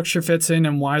where the structure fits in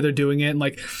and why they're doing it. And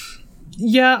like,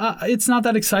 yeah, it's not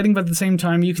that exciting, but at the same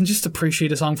time, you can just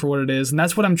appreciate a song for what it is, and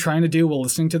that's what I'm trying to do while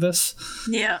listening to this.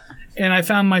 Yeah. And I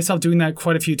found myself doing that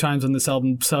quite a few times on this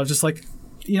album. So I was just like,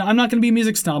 I'm not going to be a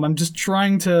music snob. I'm just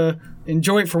trying to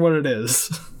enjoy it for what it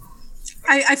is.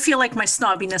 I feel like my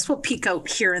snobbiness will peek out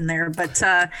here and there, but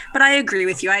I agree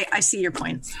with you. I see your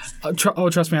point.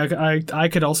 Trust me, I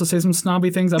could also say some snobby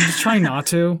things. I'm just trying not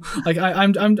to. Like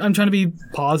I'm trying to be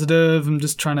positive. I'm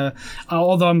just trying to.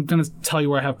 Although I'm gonna tell you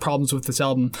where I have problems with this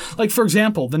album. Like for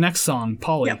example, the next song,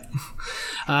 Polly. Yep.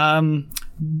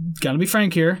 Gonna be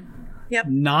frank here. Yep.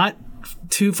 Not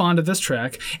too fond of this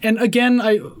track. And again,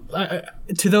 I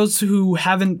to those who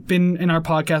haven't been in our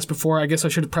podcast before, I guess I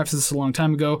should have prefaced this a long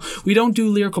time ago. We don't do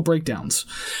lyrical breakdowns.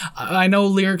 I know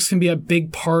lyrics can be a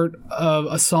big part of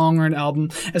a song or an album,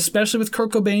 especially with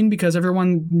Kurt Cobain, because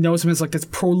everyone knows him as like this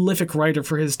prolific writer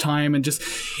for his time, and just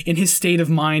in his state of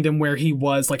mind and where he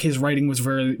was, like his writing was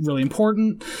really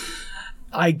important.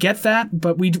 I get that,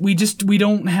 but we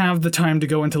don't have the time to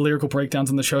go into lyrical breakdowns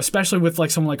on the show, especially with like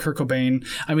someone like Kurt Cobain.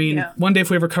 I mean, One day if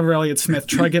we ever cover Elliott Smith,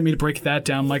 try to get me to break that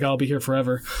down. Like I'll be here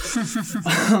forever.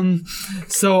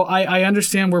 So I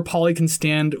understand where Polly can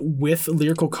stand with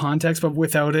lyrical context, but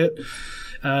without it,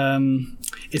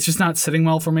 it's just not sitting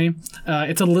well for me.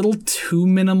 It's a little too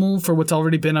minimal for what's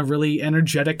already been a really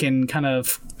energetic and kind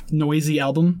of noisy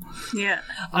album. Yeah.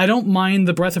 I don't mind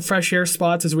the breath of fresh air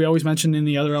spots, as we always mentioned in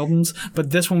the other albums,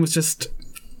 but this one was just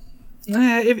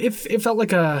it felt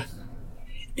like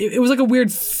it was like a weird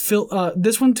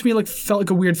this one to me felt like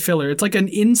a weird filler. It's like an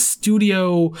in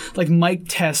studio like mic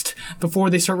test before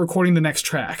they start recording the next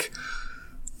track.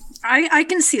 I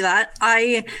can see that.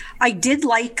 I did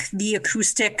like the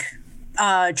acoustic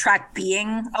track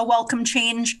being a welcome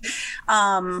change,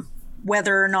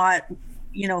 whether or not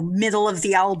middle of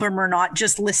the album or not,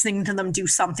 just listening to them do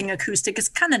something acoustic is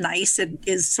kind of nice. It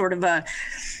is sort of a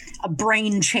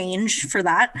brain change for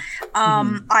that.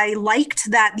 I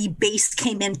liked that the bass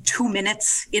came in 2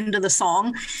 minutes into the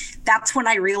song. That's when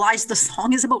I realized the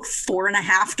song is about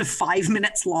 4.5 to 5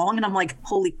 minutes long. And I'm like,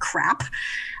 holy crap.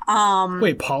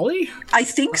 Wait, Polly? I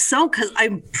think so, because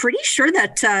I'm pretty sure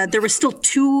that there was still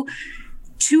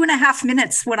 2.5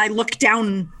 minutes when I looked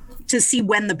down to see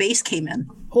when the bass came in.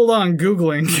 Hold on,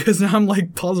 Googling, because now I'm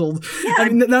like puzzled. Yeah.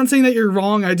 I'm not saying that you're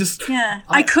wrong. I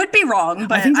could be wrong,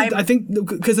 but I think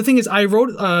because the thing is, I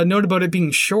wrote a note about it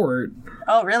being short.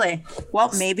 Oh, really?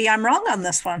 Well, maybe I'm wrong on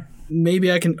this one.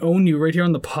 Maybe I can own you right here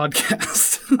on the podcast.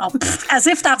 As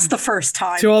if that's the first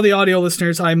time. To all the audio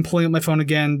listeners, I'm pulling up my phone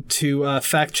again to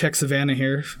fact check Savannah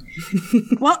here.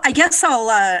 Well, I guess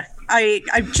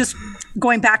I'm just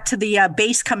going back to the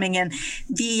bass coming in.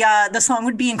 The song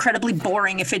would be incredibly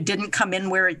boring if it didn't come in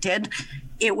where it did.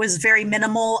 It was very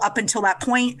minimal up until that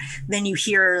point. Then you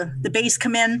hear the bass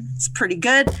come in. It's pretty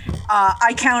good.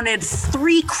 I counted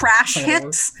 3 crash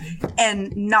hits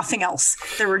and nothing else.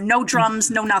 There were no drums,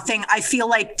 no nothing. I feel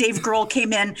like Dave Grohl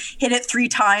came in, hit it 3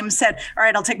 times, said, all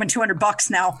right, I'll take my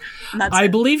 $200 now. And that's I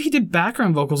believe he did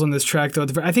background vocals on this track, though.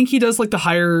 I think he does like the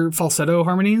higher falsetto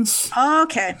harmonies. Oh,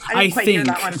 okay. I didn't quite hear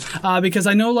that one. Because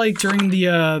I know like during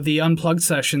the Unplugged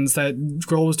sessions that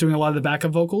Grohl was doing a lot of the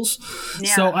backup vocals.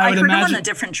 Yeah, so I would heard imagine him on a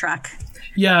different track.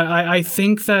 Yeah, I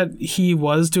think that he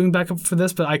was doing backup for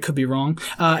this, but I could be wrong.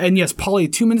 And yes, Polly,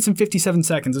 2 minutes and 57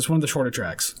 seconds. It's one of the shorter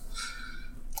tracks.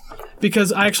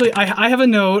 Because I have a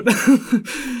note.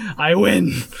 I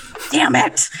win. Damn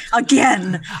it.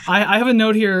 Again. I have a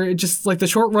note here. Just like the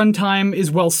short run time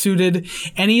is well suited.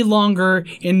 Any longer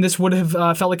in this would have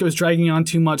felt like it was dragging on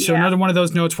too much. So another one of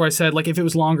those notes where I said like if it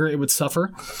was longer, it would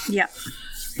suffer. Yeah.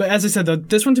 But as I said, though,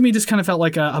 this one to me just kind of felt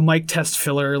like a mic test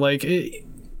filler. Like,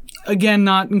 again,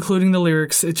 not including the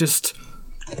lyrics. It just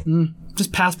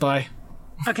passed by.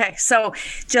 Okay, so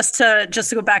just to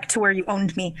go back to where you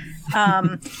owned me,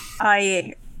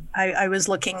 I I was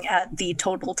looking at the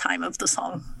total time of the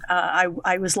song.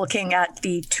 I was looking at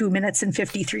the 2 minutes and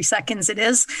 53 seconds it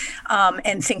is,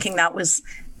 and thinking that was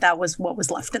what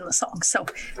was left in the song. So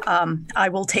I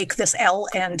will take this L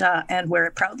and wear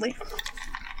it proudly.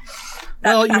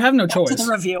 Well, you have no choice. To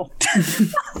the review.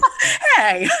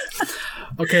 Hey.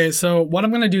 Okay, so what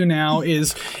I'm going to do now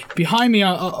is behind me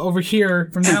over here,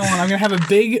 from now on, I'm going to have a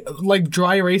big,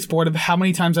 dry erase board of how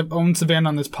many times I've owned Savannah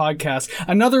on this podcast.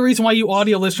 Another reason why you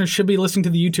audio listeners should be listening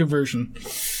to the YouTube version.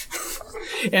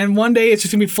 And one day it's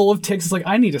just going to be full of ticks. It's like,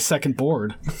 I need a second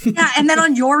board. Yeah, and then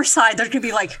on your side, there's going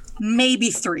to be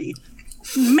maybe 3.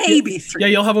 Maybe 3. Yeah,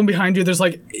 you'll have one behind you. There's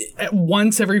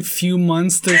once every few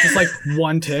months, there's just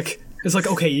one tick. It's like,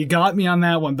 okay, you got me on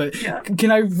that one, but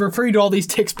can I refer you to all these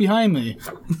ticks behind me?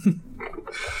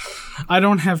 I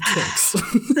don't have ticks.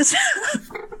 This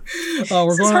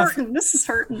is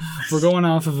hurting. We're going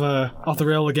off the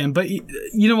rail again, but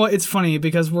you know what? It's funny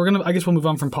because I guess we'll move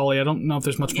on from Polly. I don't know if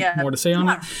there's much more to say on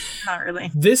it. Not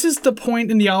really. This is the point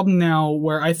in the album now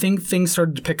where I think things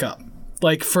started to pick up.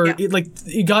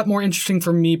 It got more interesting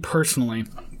for me personally.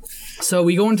 So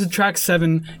we go into track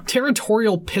 7,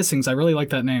 Territorial Pissings. I really like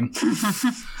that name.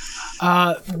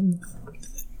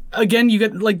 Again, you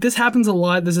get this happens a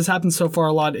lot. This has happened so far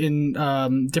a lot in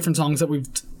different songs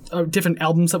that different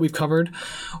albums that we've covered,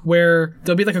 where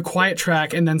there'll be a quiet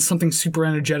track and then something super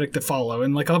energetic to follow.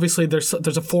 And obviously there's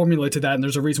a formula to that, and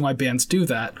there's a reason why bands do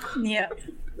that. Yeah.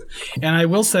 And I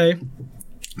will say,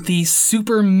 the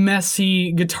super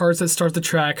messy guitars that start the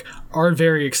track are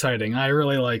very exciting. I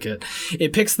really like it.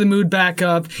 It picks the mood back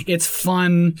up. It's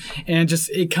fun, and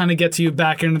it kind of gets you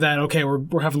back into that. Okay,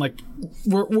 we're having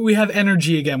we have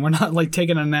energy again. We're not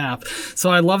taking a nap. So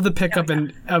I love the pickup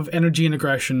of energy and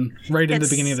aggression right in the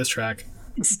beginning of this track.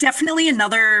 It's definitely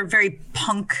another very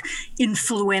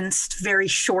punk-influenced, very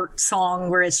short song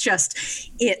where it's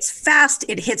fast,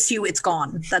 it hits you, it's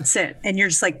gone. That's it. And you're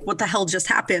just what the hell just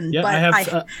happened? Yeah, but I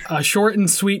have a short and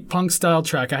sweet punk-style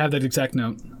track. I have that exact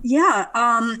note. Yeah,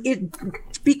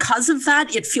 because of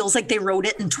that, it feels like they wrote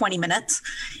it in 20 minutes.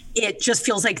 It just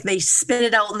feels like they spit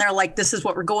it out and they're like, this is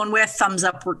what we're going with. Thumbs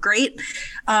up, we're great.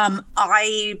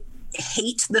 I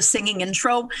hate the singing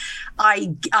intro.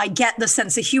 I get the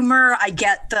sense of humor. I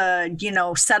get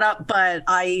the, setup, but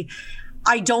I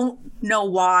don't know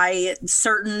why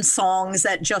certain songs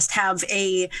that just have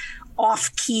a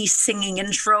off-key singing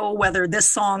intro, whether this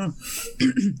song,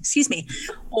 excuse me,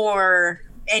 or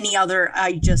any other,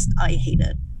 I hate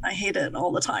it. I hate it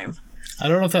all the time. I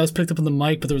don't know if that was picked up on the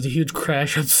mic, but there was a huge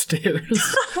crash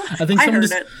upstairs. I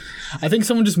think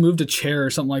someone just moved a chair or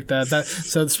something like that.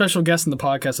 So the special guest in the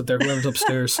podcast up there, whoever's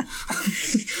upstairs.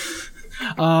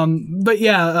 But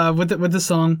yeah, with the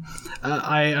song,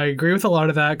 I agree with a lot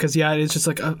of that because it's just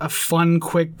a fun,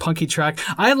 quick, punky track.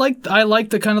 I like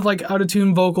the kind of out of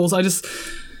tune vocals.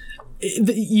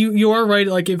 You are right.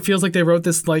 It feels like they wrote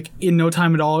this in no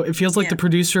time at all. It feels like the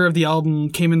producer of the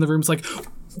album came in the room. It's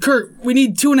Kurt, we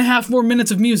need 2.5 more minutes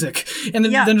of music. And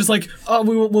then just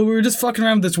we were just fucking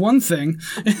around with this one thing.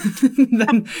 And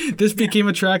then this became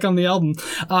a track on the album.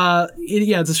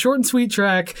 It's a short and sweet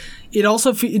track. It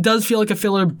also it does feel like a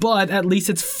filler, but at least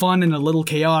it's fun and a little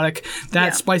chaotic.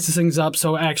 That spices things up.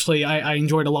 So actually, I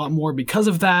enjoyed a lot more because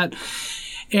of that.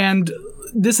 And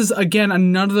this is, again,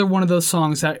 another one of those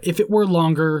songs that if it were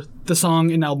longer, the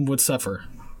song and album would suffer.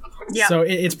 Yeah. So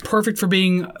it's perfect for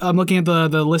being, I'm looking at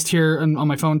the list here on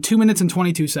my phone, 2 minutes and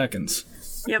 22 seconds.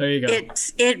 Yep. There you go.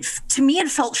 To me, it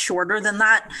felt shorter than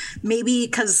that. Maybe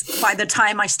because by the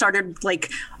time I started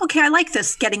okay, I like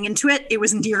this, getting into it, it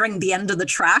was nearing the end of the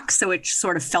track. So it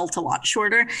sort of felt a lot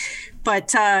shorter.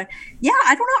 But I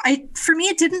don't know. For me,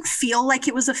 it didn't feel like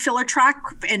it was a filler track.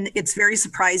 And it's very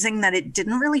surprising that it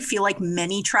didn't really feel like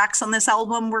many tracks on this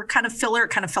album were kind of filler. It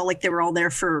kind of felt like they were all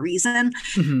there for a reason.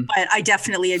 Mm-hmm. But I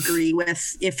definitely agree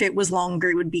with, if it was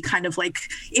longer, it would be kind of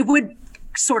it would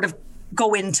sort of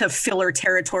go into filler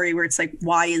territory where it's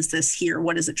why is this here?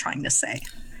 What is it trying to say?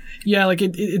 Yeah,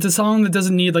 it's a song that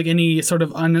doesn't need any sort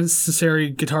of unnecessary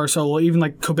guitar solo, even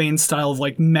Cobain's style of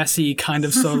messy kind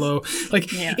of solo.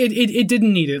 It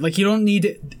didn't need it. You don't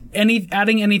need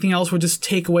adding anything else would just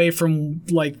take away from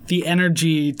the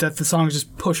energy that the song is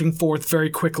just pushing forth very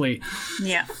quickly.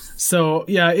 Yeah. So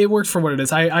yeah, it works for what it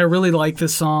is. I really like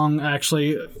this song.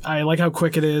 Actually, I like how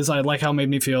quick it is. I like how it made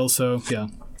me feel. So yeah.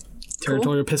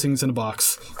 Territorial pissings in a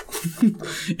box.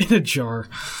 In a jar.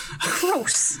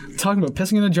 Gross. Talking about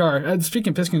pissing in a jar.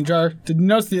 Speaking of pissing in a jar, did you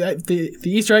notice the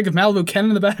Easter egg of Malibu Ken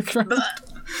in the background?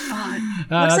 Looks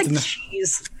like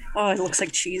cheese. Oh, it looks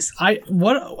like cheese. I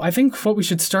think what we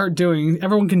should start doing,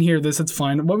 everyone can hear this, it's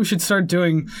fine. What we should start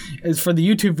doing is for the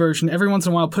YouTube version, every once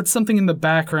in a while, put something in the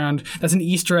background that's an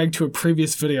Easter egg to a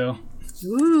previous video.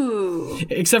 Ooh.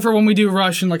 Except for when we do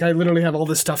Rush, and like I literally have all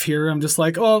this stuff here. I'm just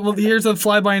like, oh, well, here's a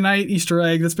fly-by-night Easter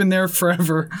egg that's been there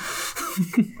forever.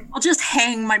 I'll just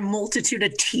hang my multitude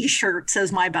of T-shirts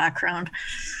as my background.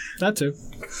 That too.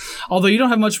 Although you don't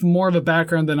have much more of a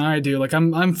background than I do. Like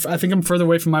I think I'm further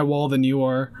away from my wall than you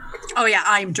are. Oh yeah,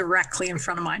 I'm directly in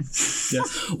front of mine. Yeah.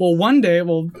 Well, one day,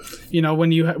 you know,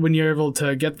 when you're able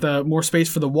to get the more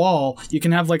space for the wall, you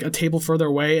can have like a table further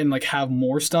away and like have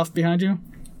more stuff behind you.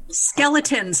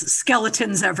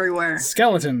 Skeletons everywhere.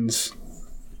 Skeletons.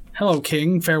 Hello,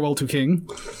 King. Farewell to King.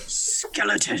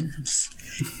 Skeletons.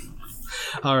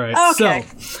 All right. Okay.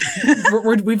 So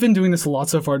we've been doing this a lot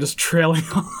so far, just trailing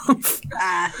off.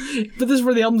 But this is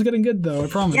where the album's getting good, though. I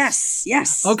promise.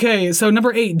 Yes. Okay. So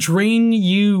number 8, Drain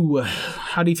You.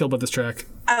 How do you feel about this track?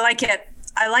 I like it.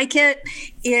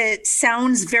 It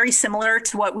sounds very similar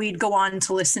to what we'd go on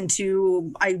to listen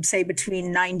to, I'd say,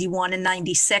 between 91 and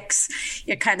 96.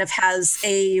 It kind of has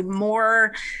a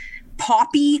more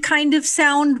poppy kind of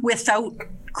sound without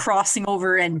crossing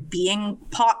over and being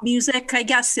pop music, I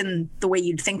guess, in the way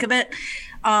you'd think of it.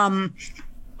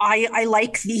 I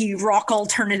like the rock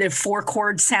alternative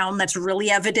 4-chord sound that's really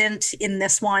evident in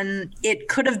this one. It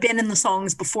could have been in the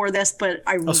songs before this, but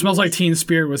Smells Like Teen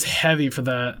Spirit was heavy for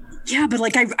that. Yeah, but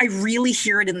like I really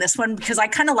hear it in this one because I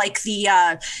kind of like the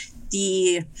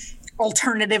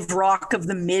alternative rock of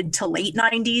the mid to late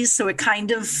 90s. So it kind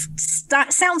of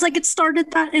sounds like it started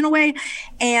that in a way.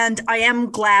 And I am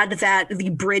glad that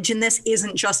the bridge in this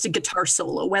isn't just a guitar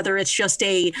solo, whether it's just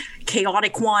a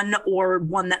chaotic one or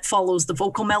one that follows the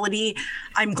vocal melody.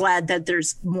 I'm glad that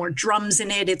there's more drums in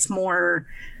it. It's more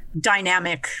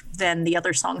dynamic than the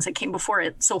other songs that came before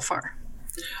it so far.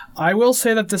 I will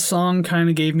say that this song kind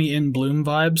of gave me In Bloom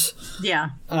vibes. Yeah.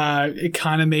 It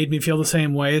kind of made me feel the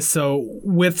same way. So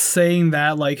with saying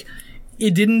that, like,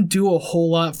 it didn't do a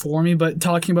whole lot for me, but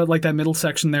talking about like that middle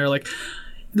section there, like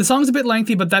the song's a bit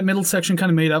lengthy, but that middle section kind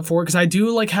of made up for it because I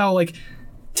do like how like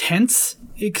tense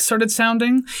it started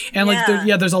sounding, and like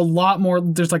there's a lot more.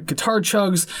 There's like guitar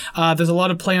chugs. There's a lot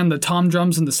of play on the tom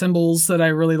drums and the cymbals that I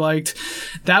really liked.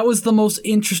 That was the most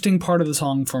interesting part of the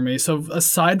song for me. So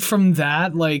aside from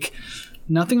that, like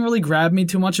nothing really grabbed me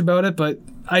too much about it, but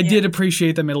I did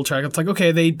appreciate the middle track. It's like,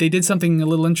 okay, they did something a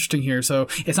little interesting here. So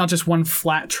it's not just one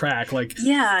flat track. Like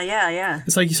yeah.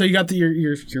 It's like, so you got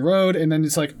your road, and then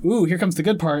it's like, ooh, here comes the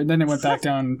good part, and then it went back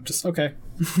down. Just okay.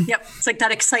 Yep. It's like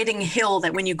that exciting hill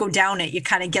that when you go down it, you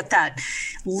kind of get that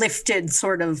lifted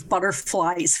sort of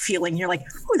butterflies feeling. You're like,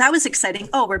 oh, that was exciting.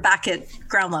 Oh, we're back at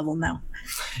ground level now.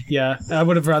 Yeah, I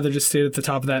would have rather just stayed at the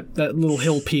top of that little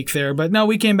hill peak there. But no,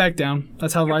 we came back down.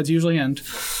 That's how rides usually end.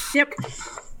 Yep.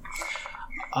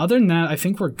 Other than that, I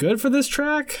think we're good for this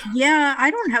track. Yeah, I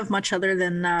don't have much other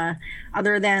than I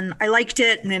liked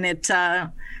it, and it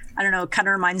I don't know, it kind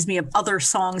of reminds me of other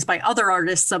songs by other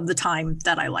artists of the time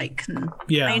that I like. And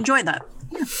I enjoy that.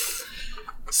 Yeah.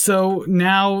 So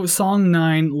now song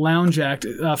 9, Lounge Act.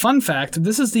 Fun fact,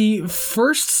 this is the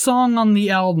first song on the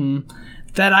album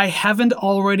that I haven't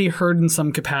already heard in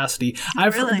some capacity.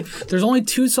 There's only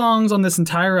 2 songs on this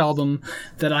entire album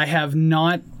that I have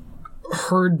not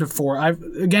heard before.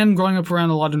 Again, growing up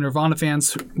around a lot of Nirvana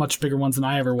fans, much bigger ones than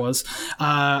I ever was,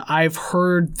 I've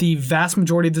heard the vast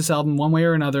majority of this album one way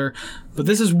or another, but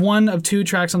this is one of 2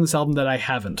 tracks on this album that I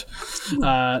haven't.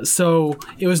 So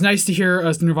it was nice to hear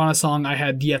a Nirvana song I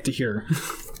had yet to hear.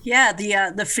 Yeah,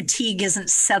 the fatigue isn't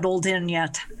settled in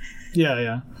yet.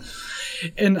 Yeah.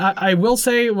 And I will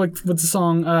say, with the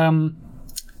song,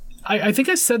 I think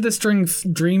I said this during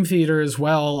Dream Theater as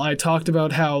well. I talked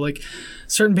about how like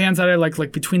certain bands that I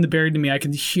like Between the Buried and Me, I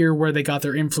could hear where they got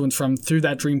their influence from through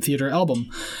that Dream Theater album.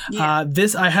 Yeah.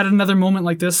 I had another moment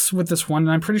like this with this one,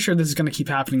 and I'm pretty sure this is going to keep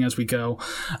happening as we go.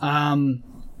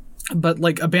 But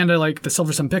like a band I like, the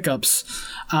Silver Sun Pickups,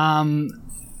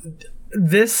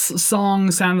 this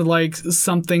song sounded like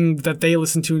something that they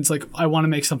listened to, and it's like, I want to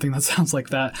make something that sounds like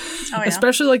that. Oh, yeah.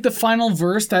 Especially like the final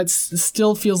verse that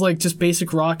still feels like just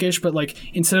basic rockish, but like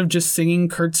instead of just singing,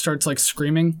 Kurt starts like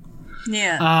screaming.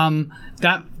 Yeah.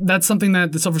 That's something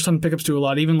that the Silver Sun Pickups do a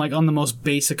lot, even like on the most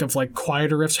basic of like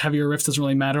quieter riffs, heavier riffs doesn't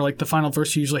really matter. Like the final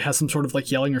verse usually has some sort of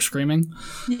like yelling or screaming.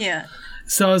 Yeah.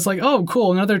 So I was like, oh,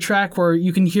 cool, another track where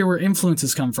you can hear where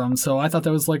influences come from. So I thought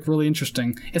that was like really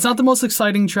interesting. It's not the most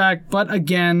exciting track, but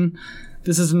again,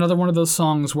 this is another one of those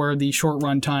songs where the short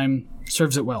run time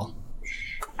serves it well.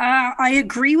 I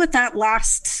agree with that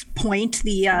last point,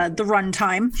 the run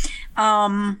time.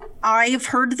 I've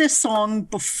heard this song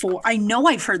before. I know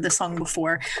I've heard this song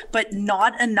before, but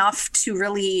not enough to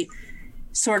really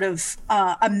sort of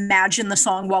imagine the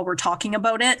song while we're talking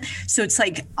about it. So it's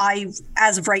like I,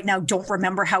 as of right now, don't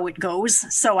remember how it goes.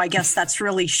 So I guess that's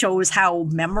really shows how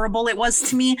memorable it was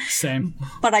to me. Same.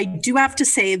 But I do have to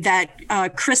say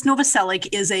that Chris Novoselic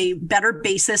is a better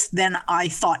bassist than I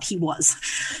thought he was,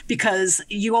 because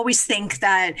you always think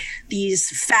that these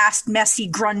fast, messy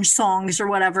grunge songs or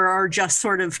whatever are just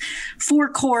sort of 4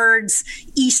 chords,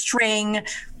 E string,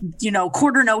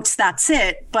 quarter notes, that's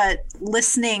it. But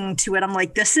listening to it, I'm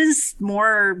like, this is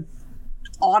more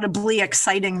audibly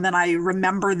exciting than I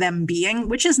remember them being,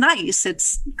 which is nice.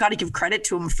 It's got to give credit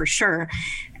to them for sure.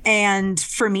 And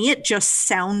for me, it just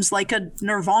sounds like a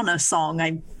Nirvana song.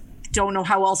 I don't know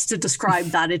how else to describe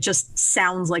that. It just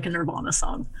sounds like a Nirvana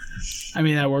song. I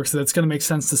mean, that works. That's going to make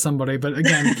sense to somebody. But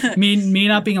again, me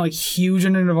not being like huge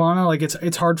into Nirvana, like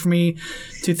it's hard for me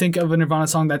to think of a Nirvana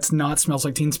song that's not Smells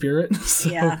Like Teen Spirit. So,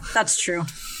 yeah, that's true.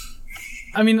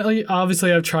 I mean,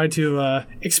 obviously I've tried to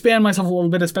expand myself a little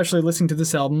bit, especially listening to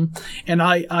this album. And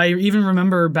I even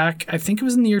remember back, I think it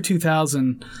was in the year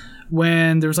 2000,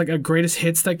 when there was like a greatest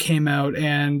hits that came out,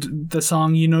 and the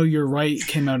song You Know You're Right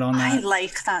came out on that. I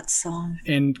like that song.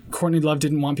 And Courtney Love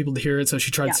didn't want people to hear it, so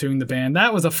she tried suing the band.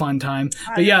 That was a fun time.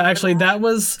 But yeah, actually that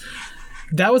was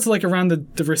like around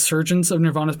the resurgence of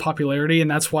Nirvana's popularity, and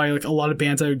that's why like a lot of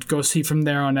bands I would go see from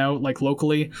there on out, like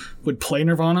locally, would play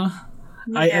Nirvana.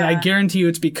 Yeah. And I guarantee you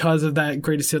it's because of that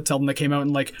greatest hits album that came out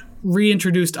and like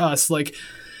reintroduced us, like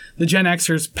the Gen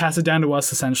Xers pass it down to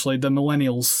us, essentially, the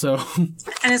millennials. So, and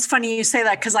it's funny you say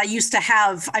that, because I used to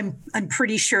have, I'm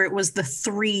pretty sure it was the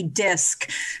 3-disc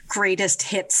greatest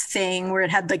hits thing where it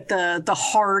had like the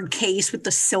hard case with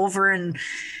the silver, and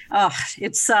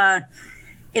it's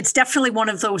definitely one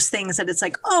of those things that it's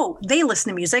like, oh, they listen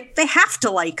to music, they have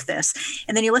to like this.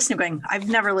 And then you listen to it going, I've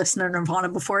never listened to Nirvana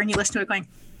before, and you listen to it going,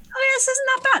 oh, yeah, this isn't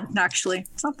that bad, actually.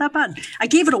 It's not that bad. I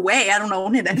gave it away. I don't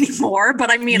own it anymore, but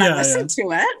I mean, I listened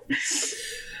to it.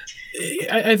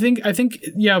 I think,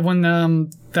 when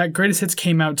that greatest hits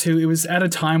came out too, it was at a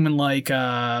time when like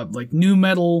nu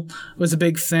metal was a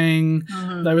big thing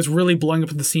that was really blowing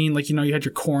up in the scene. Like, you had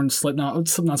your Korn,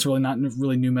 Slipknot's really not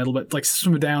really nu metal, but like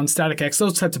System of a Down, Static X,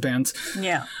 those types of bands.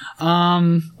 Yeah.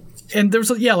 And there was,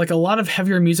 like a lot of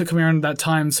heavier music coming around at that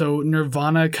time, so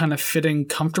Nirvana kind of fitting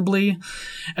comfortably,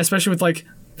 especially with like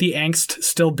the angst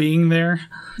still being there.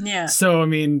 Yeah. So, I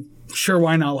mean, sure,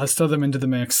 why not? Let's throw them into the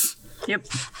mix. Yep.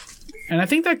 And I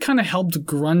think that kind of helped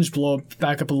grunge blow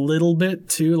back up a little bit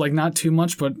too, like not too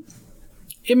much, but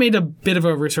it made a bit of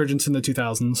a resurgence in the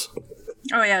 2000s.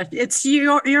 Oh yeah, it's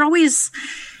you're always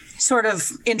sort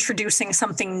of introducing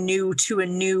something new to a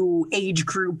new age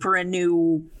group or a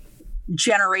new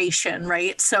generation,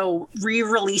 right? So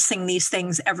re-releasing these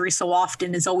things every so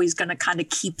often is always going to kind of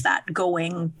keep that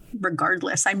going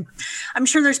regardless. I'm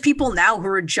sure there's people now who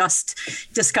are just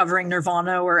discovering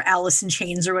Nirvana or Alice in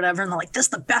Chains or whatever, and they're like, this is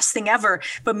the best thing ever.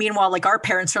 But meanwhile, like our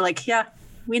parents are like, yeah,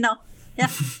 we know. Yeah.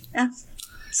 Yeah.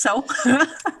 So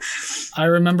I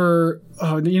remember,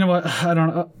 you know what? I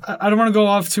don't want to go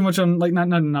off too much on like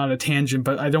not a tangent,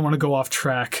 but I don't want to go off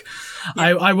track.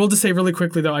 Yeah. I will just say really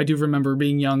quickly though, I do remember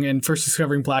being young and first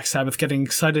discovering Black Sabbath, getting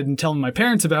excited and telling my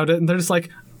parents about it, and they're just like,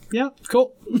 yeah,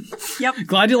 cool. Yep.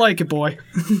 Glad you like it, boy.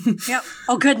 Yep.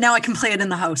 Oh, good. Now I can play it in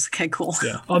the house. Okay, cool.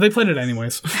 Yeah. Oh, they played it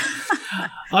anyways.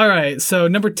 All right. So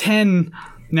number 10.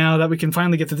 Now that we can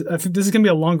finally get to, I think this is going to be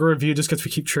a longer review just because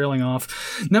we keep trailing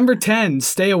off. Number 10,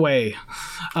 Stay Away.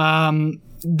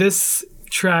 This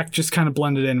track just kind of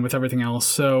blended in with everything else.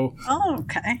 So,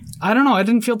 okay. I don't know. I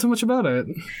didn't feel too much about it.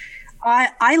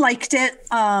 I liked it.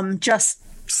 Just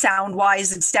sound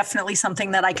wise, it's definitely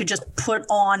something that I could just put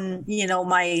on,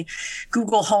 my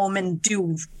Google Home and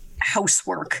do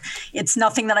housework. It's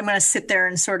nothing that I'm going to sit there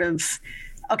and sort of,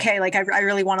 okay, like I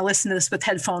really want to listen to this with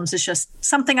headphones. It's just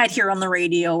something I'd hear on the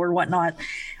radio or whatnot.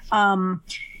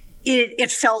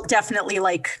 It felt definitely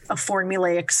like a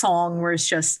formulaic song where it's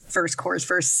just verse, chorus,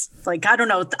 verse. Like, I don't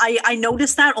know. I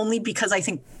noticed that only because I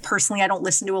think personally I don't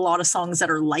listen to a lot of songs that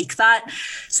are like that.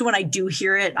 So when I do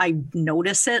hear it, I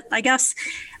notice it, I guess.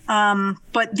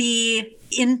 But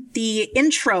in the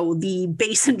intro, the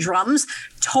bass and drums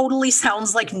totally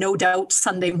sounds like No Doubt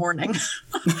Sunday Morning.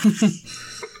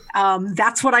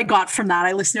 That's what I got from that.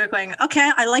 I listened to it going, okay,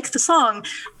 I like the song,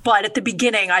 but at the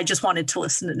beginning, I just wanted to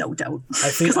listen to No Doubt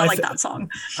because I like that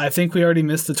song. I think we already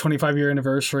missed the 25-year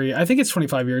anniversary. I think it's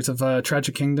 25 years of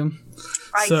Tragic Kingdom.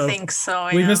 I think so,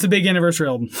 yeah. We've missed a big anniversary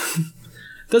album.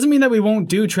 Doesn't mean that we won't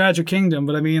do Tragic Kingdom,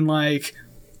 but I mean, like,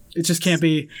 it just can't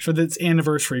be for its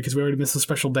anniversary because we already missed a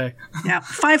special day. Yeah,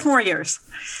 5 more years.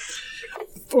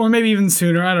 Or maybe even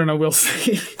sooner. I don't know. We'll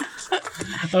see.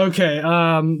 Okay.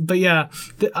 But yeah,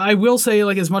 I will say,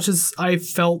 like, as much as I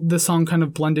felt this song kind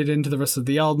of blended into the rest of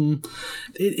the album,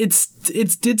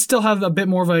 it did still have a bit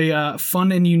more of a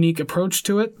fun and unique approach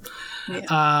to it.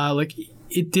 Yeah. Like,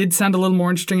 it did sound a little more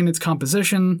interesting in its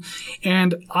composition,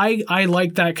 and I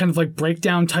like that kind of like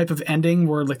breakdown type of ending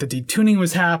where like the detuning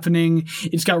was happening.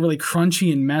 It just got really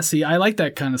crunchy and messy. I like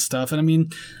that kind of stuff, and I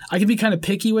mean, I can be kind of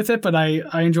picky with it, but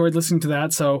I enjoyed listening to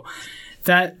that, so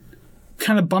that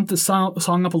kind of bumped the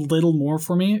song up a little more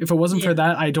for me. If it wasn't for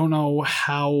that, I don't know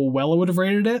how well I would have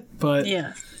rated it, but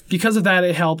because of that,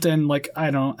 it helped, and like,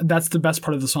 I don't know, that's the best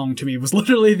part of the song to me, was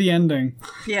literally the ending.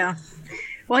 Yeah.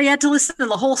 Well, you had to listen to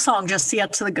the whole song just to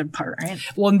get to the good part, right?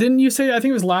 Well, and didn't you say, I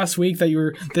think it was last week,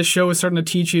 that this show was starting to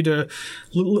teach you to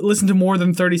listen to more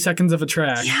than 30 seconds of a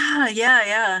track?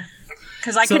 Yeah.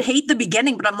 Because I could hate the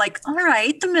beginning, but I'm like, all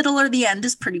right, the middle or the end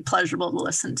is pretty pleasurable to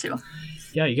listen to.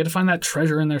 Yeah, you got to find that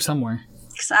treasure in there somewhere.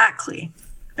 Exactly.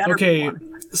 Better be one.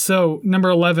 So number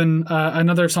 11,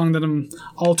 another song that I'm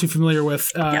all too familiar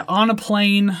with, On a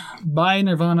Plane by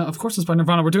Nirvana. Of course it's by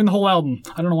Nirvana. We're doing the whole album.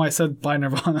 I don't know why I said by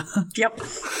Nirvana. Yep.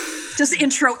 Just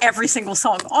intro every single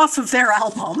song off of their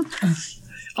album.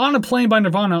 On a Plane by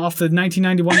Nirvana off the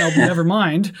 1991 album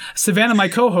Nevermind. Savannah, my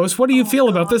co-host, what do you feel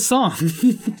about this song?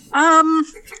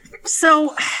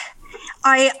 So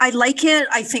I like it.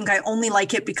 I think I only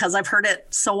like it because I've heard it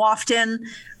so often.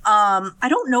 I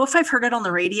don't know if I've heard it on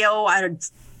the radio.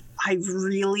 I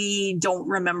really don't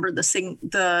remember the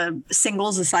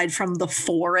singles aside from the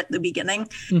 4 at the beginning.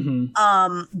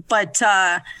 Mm-hmm. But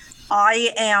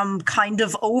I am kind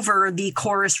of over the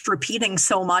chorus repeating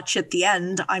so much at the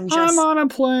end. I'm on a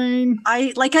plane.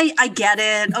 I get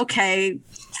it. Okay,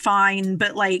 fine,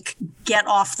 but like, get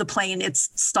off the plane.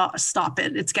 It's stop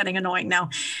it. It's getting annoying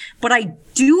now. But I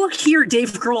do hear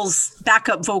Dave Grohl's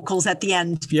backup vocals at the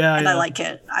end. And I like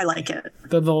it.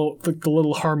 The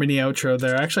little harmony outro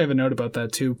there. I actually have a note about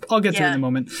that too. I'll get to it in a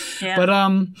moment. Yeah.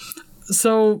 But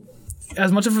so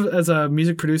as much as a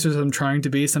music producer as I'm trying to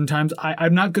be, sometimes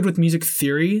I'm not good with music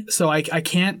theory, so I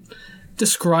can't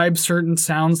describe certain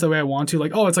sounds the way I want to.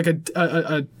 Like, oh, it's like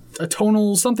a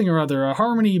tonal something or other, a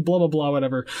harmony, blah, blah, blah,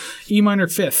 whatever. E minor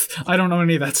fifth. I don't know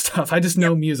any of that stuff. I just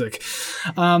know music.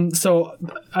 So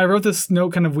I wrote this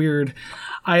note kind of weird.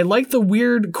 I like the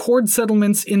weird chord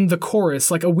settlements in the chorus,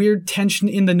 like a weird tension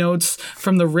in the notes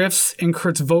from the riffs and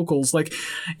Kurt's vocals. Like,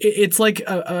 it's like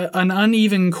an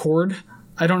uneven chord.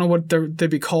 I don't know what they'd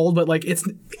be called, but like, it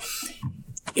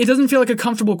doesn't feel like a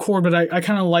comfortable chord, but I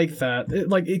kind of like that.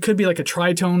 It could be like a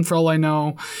tritone for all I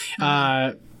know.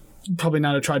 Probably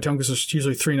not a tritone because there's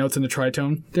usually 3 notes in a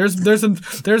tritone. There's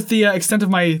the extent of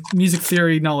my music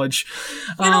theory knowledge.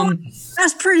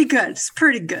 That's pretty good. It's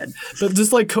pretty good. But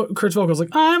just like Kurt's vocals, like,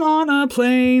 I'm on a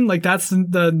plane, like that's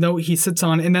the note he sits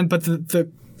on, and then but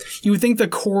the you would think the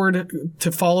chord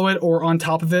to follow it or on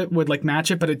top of it would like match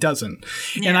it, but it doesn't.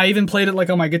 Yeah. And I even played it like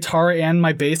on my guitar and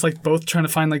my bass, like both trying to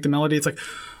find like the melody. It's like,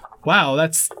 wow,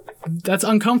 that's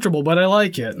uncomfortable, but I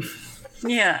like it.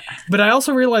 Yeah. But I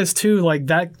also realized too, like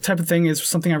that type of thing is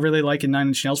something I really like in Nine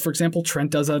Inch Nails, for example. Trent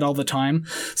does that all the time.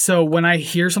 So when I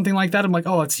hear something like that, I'm like,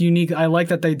 oh, it's unique. I like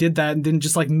that they did that and didn't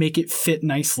just like make it fit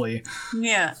nicely.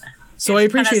 Yeah. So I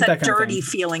appreciate that kind of thing. Dirty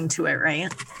feeling to it,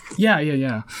 right?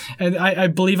 Yeah. And I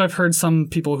believe I've heard some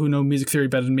people who know music theory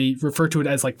better than me refer to it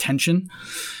as like tension.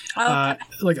 Okay.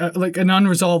 Like an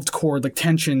unresolved chord, like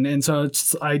tension. And so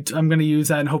I'm going to use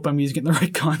that and hope I'm using it in the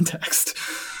right context.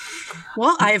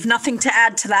 Well, I have nothing to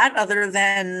add to that other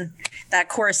than that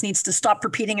chorus needs to stop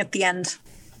repeating at the end.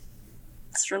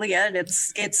 That's really it.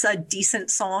 It's a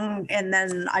decent song, and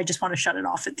then I just want to shut it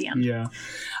off at the end. Yeah.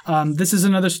 This is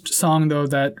another song, though,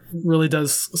 that really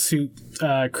does suit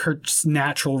Kurt's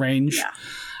natural range.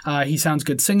 Yeah. He sounds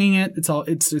good singing it.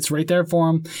 It's right there for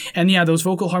him. And yeah, those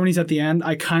vocal harmonies at the end,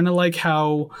 I kind of like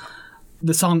how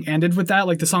the song ended with that.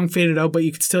 Like the song faded out, but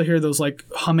you could still hear those like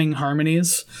humming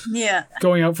harmonies. Yeah.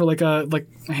 Going out for like a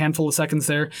handful of seconds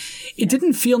there. It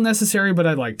didn't feel necessary, but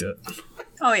I liked it.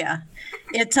 Oh yeah.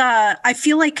 I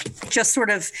feel like just sort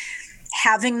of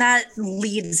having that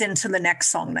leads into the next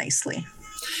song nicely.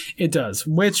 It does,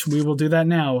 which we will do that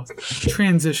now.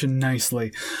 Transition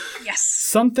nicely. Yes.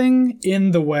 Something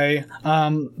in the Way.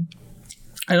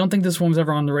 I don't think this one was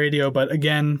ever on the radio, but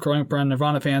again, growing up around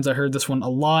Nirvana fans, I heard this one a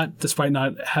lot, despite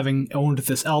not having owned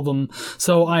this album.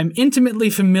 So I'm intimately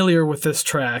familiar with this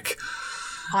track.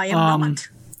 I am not.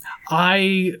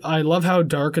 I love how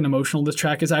dark and emotional this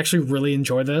track is. I actually really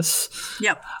enjoy this.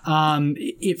 Yep.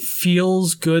 It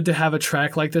feels good to have a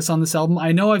track like this on this album.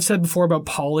 I know I've said before about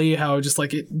Polly, how just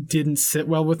like it didn't sit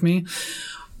well with me,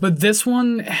 but this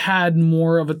one had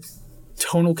more of a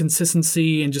tonal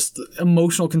consistency and just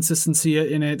emotional consistency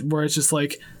in it, where it's just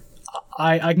like,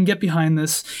 I can get behind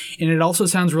this, and it also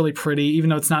sounds really pretty,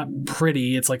 even though it's not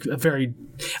pretty. It's like a very,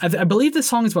 I believe this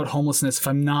song is about homelessness, if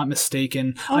I'm not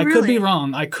mistaken. Oh, I really?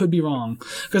 could be wrong,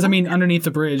 because I mean, underneath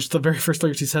the bridge, the very first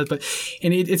lyrics he says,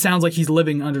 and it sounds like he's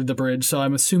living under the bridge, so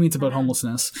I'm assuming it's about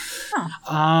homelessness.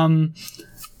 Huh.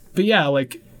 But yeah,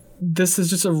 like, this is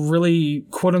just a really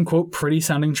quote unquote pretty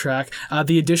sounding track.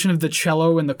 The addition of the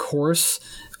cello in the chorus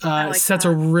sets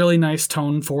a really nice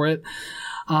tone for it.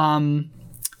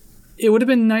 It would have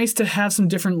been nice to have some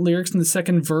different lyrics in the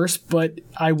second verse, but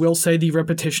I will say the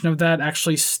repetition of that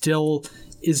actually still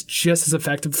is just as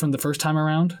effective from the first time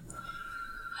around.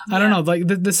 Yeah. I don't know, like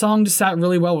the song just sat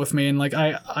really well with me, and like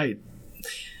I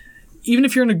even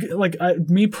if you're in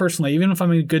me personally, even if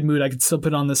I'm in a good mood, I could still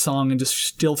put on this song and just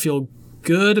still feel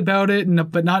good about it,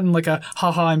 but not in like a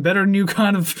haha I'm better than you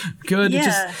kind of good. Yeah. It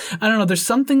just, I don't know, there's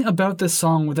something about this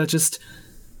song that just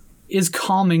is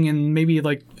calming in maybe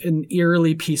like an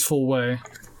eerily peaceful way.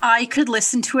 I could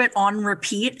listen to it on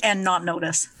repeat and not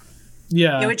notice.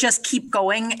 Yeah. It would just keep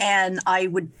going, and I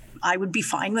would be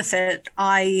fine with it.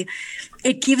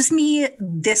 It gives me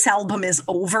 "This Album Is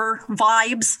Over"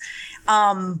 vibes.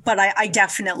 But I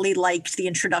definitely liked the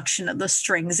introduction of the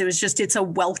strings. It's a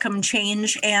welcome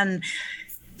change. And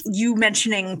you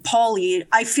mentioning Polly,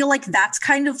 I feel like that's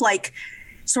kind of like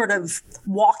sort of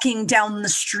walking down the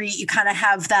street. You kind of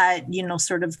have that,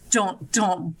 sort of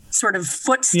don't sort of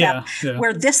footstep,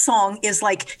 where this song is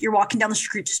like you're walking down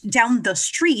the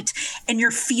street and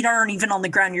your feet aren't even on the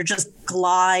ground. You're just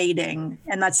gliding,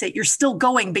 and that's it. You're still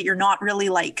going, but you're not really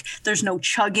like, there's no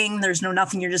chugging, there's no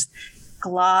nothing. You're just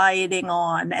gliding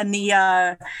on. And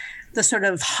the sort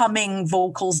of humming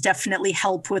vocals definitely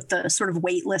help with the sort of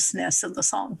weightlessness of the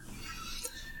song.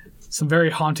 Some very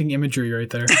haunting imagery right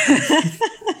there.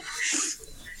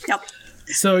 Yep.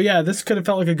 So yeah, this could have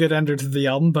felt like a good ender to the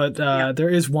album, but there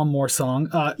is one more song.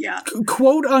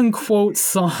 Quote unquote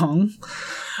song.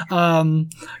 God,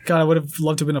 I would have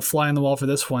loved to have been a fly on the wall for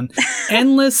this one.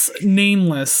 Endless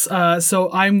Nameless. So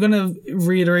I'm going to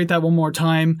reiterate that one more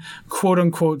time. Quote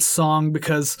unquote song,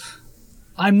 because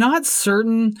I'm not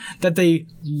certain that they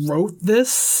wrote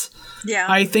this. Yeah.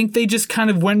 I think they just kind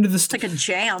of went into this. It's like a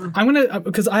jam. I'm going to,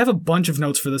 because I have a bunch of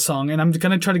notes for this song, and I'm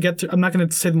going to try to get through, I'm not going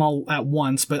to say them all at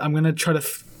once, but I'm going to try to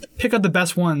pick out the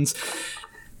best ones.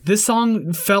 This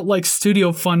song felt like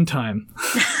studio fun time.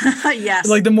 Yes.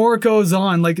 Like, the more it goes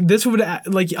on, like, this would,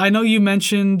 like, I know you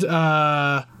mentioned,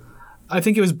 I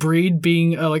think it was Breed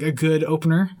being, like, a good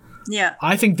opener. Yeah.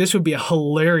 I think this would be a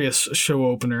hilarious show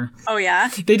opener. Oh, yeah?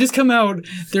 They just come out,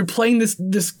 they're playing this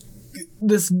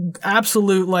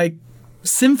absolute, like,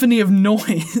 symphony of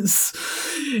noise.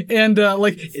 And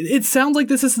like, it sounds like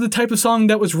this is the type of song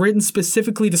that was written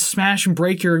specifically to smash and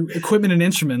break your equipment and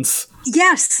instruments.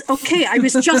 Yes. Okay. I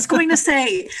was just going to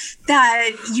say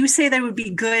that you say that would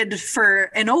be good for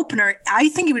an opener. I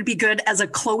think it would be good as a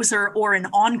closer or an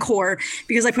encore,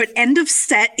 because I put end of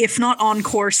set, if not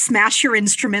encore, smash your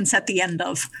instruments at the end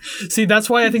of. See, that's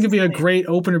why I think it'd be a great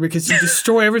opener, because you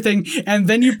destroy everything and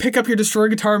then you pick up your destroy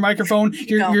guitar microphone.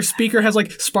 Your speaker has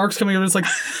like sparks coming out. It's like,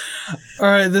 all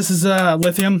right, this is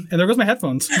lithium, and there goes my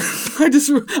headphones.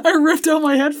 I ripped out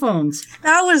my headphones.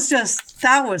 That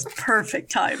was perfect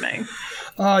timing.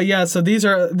 Yeah, so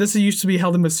this used to be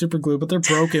held in with super glue, but they're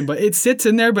broken. But it sits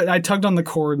in there, but I tugged on the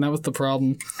cord, and that was the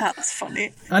problem. That's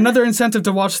funny. Another incentive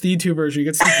to watch the YouTube version. You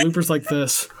get some bloopers like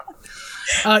this.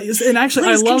 And actually,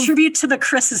 please I love contribute to the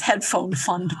Chris's headphone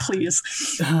fund, please.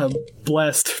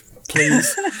 Blessed.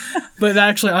 Please. But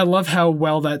actually, I love how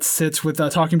well that sits with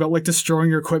talking about like destroying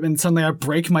your equipment. Suddenly I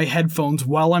break my headphones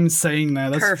while I'm saying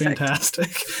that. That's perfect.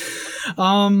 Fantastic.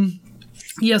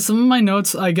 Yeah, some of my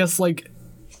notes, I guess, like,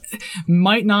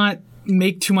 might not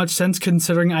make too much sense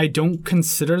considering I don't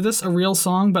consider this a real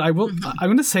song, but I will. I'm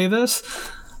going to say this.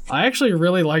 I actually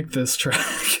really like this track.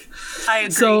 I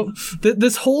agree. So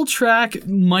this whole track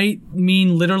might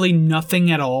mean literally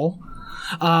nothing at all,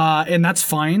 and that's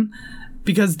fine.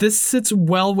 Because this sits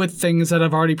well with things that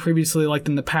I've already previously liked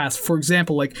in the past. For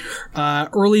example, like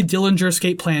early Dillinger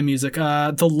Escape Plan music,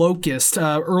 The Locust,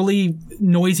 early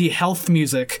noisy Health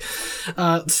music.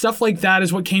 Stuff like that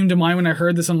is what came to mind when I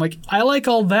heard this. I'm like, I like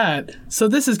all that. So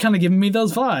this is kind of giving me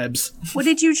those vibes. What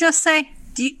did you just say?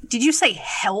 Did you say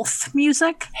Health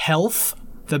music? Health?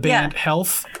 The band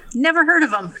Health? Never heard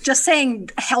of them. Just saying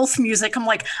Health music. I'm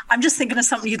like, I'm just thinking of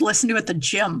something you'd listen to at the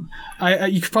gym.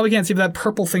 You probably can't see that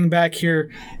purple thing back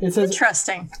here. It says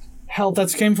interesting. Health.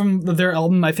 That came from their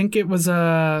album. I think it was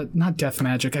not Death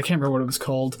Magic. I can't remember what it was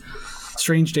called.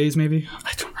 Strange Days, maybe.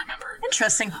 I don't remember.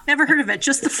 Interesting. Never heard of it.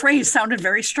 Just the phrase sounded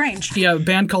very strange. Yeah, a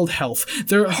band called Health.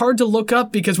 They're hard to look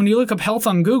up because when you look up Health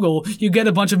on Google, you get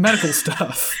a bunch of medical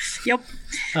stuff. Yep.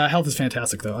 Health is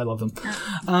fantastic, though. I love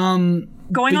them.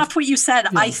 Going off what you said,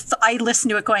 yeah. I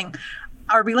listened to it going,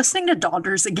 are we listening to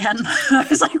Daughters again? I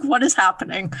was like, what is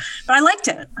happening? But I liked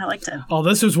it. Oh,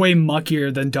 this was way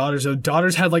muckier than Daughters. So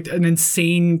Daughters had like an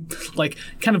insane, like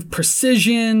kind of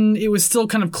precision. It was still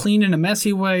kind of clean in a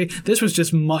messy way. This was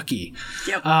just mucky.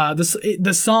 Yep.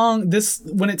 The song,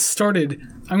 when it started,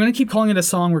 I'm going to keep calling it a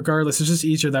song regardless. It's just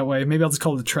easier that way. Maybe I'll just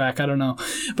call it a track. I don't know.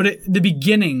 But the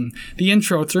beginning, the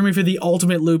intro, threw me for the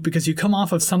ultimate loop because you come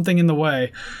off of Something in the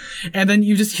Way. And then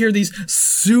you just hear these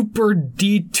super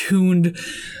detuned,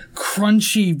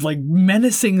 crunchy, like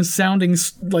menacing sounding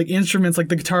like instruments, like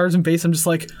the guitars and bass. I'm just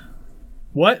like,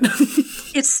 what?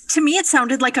 To me, it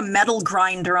sounded like a metal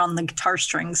grinder on the guitar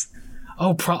strings.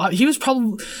 Oh, he was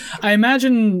probably, I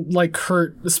imagine like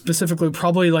Kurt specifically,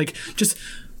 probably like just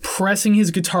pressing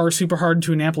his guitar super hard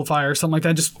into an amplifier or something like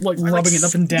that, just like rubbing it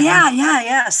up and down.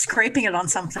 Yeah, scraping it on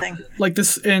something. Like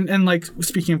this, and like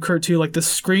speaking of Kurt too, like the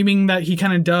screaming that he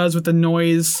kind of does with the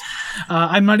noise.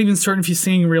 I'm not even certain if he's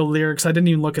singing real lyrics. I didn't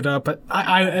even look it up, but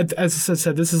as I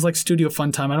said, this is like studio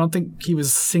fun time. I don't think he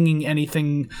was singing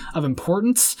anything of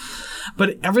importance,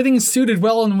 but everything suited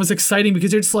well and was exciting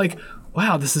because you're just like,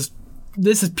 wow, this is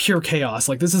pure chaos.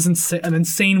 Like, this is an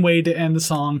insane way to end the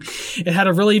song. It had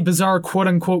a really bizarre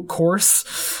quote-unquote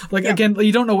chorus. Like, yeah. Again,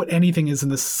 you don't know what anything is in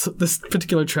this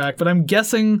particular track, but I'm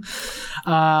guessing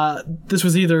this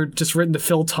was either just written to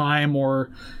fill time or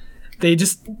they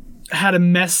just had a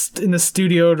mess in the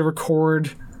studio to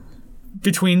record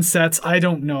between sets. I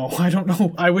don't know.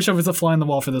 I wish I was a fly on the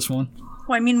wall for this one.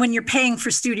 Well, I mean, when you're paying for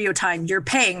studio time, you're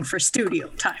paying for studio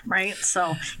time, right?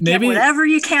 So maybe get whatever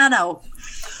you can out.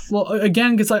 Well,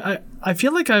 again, because I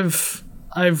feel like I've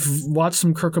watched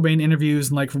some Kurt Cobain interviews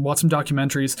and like watched some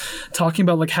documentaries talking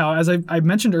about like how, as I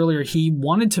mentioned earlier, he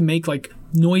wanted to make like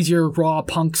noisier, raw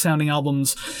punk sounding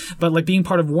albums, but like being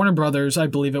part of Warner Brothers, I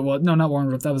believe it was. No, not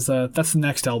Warner Brothers. That's the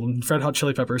next album, Red Hot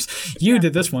Chili Peppers. You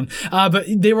did this one, but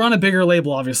they were on a bigger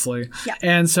label, obviously,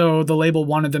 and so the label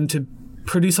wanted them to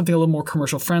produce something a little more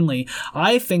commercial friendly.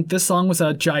 I think this song was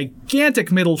a gigantic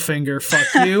middle finger.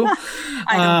 Fuck you.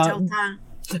 I don't doubt that.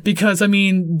 Because, I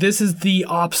mean, this is the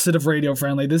opposite of radio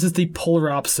friendly. This is the polar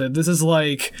opposite. This is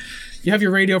like, you have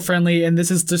your radio friendly, and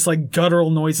this is just like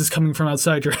guttural noises coming from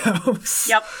outside your house.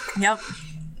 Yep.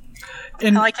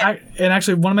 And, I like it. And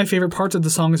actually, one of my favorite parts of the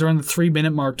song is around the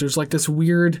 3-minute mark. There's like this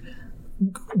weird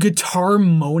guitar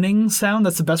moaning sound.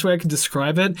 That's the best way I can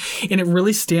describe it. And it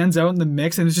really stands out in the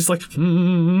mix, and it's just like,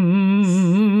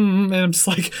 and I'm just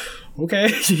like,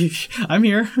 okay, I'm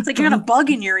here. It's like you got a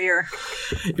bug in your ear.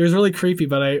 It was really creepy,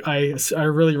 but I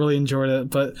really, really enjoyed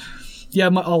it. But yeah,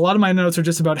 a lot of my notes are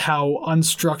just about how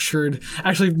unstructured.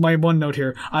 Actually, my one note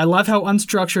here: I love how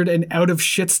unstructured and out of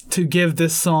shits to give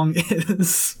this song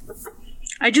is.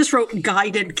 I just wrote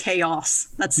guided chaos.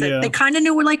 That's it. Yeah. They kind of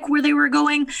knew where they were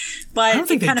going, but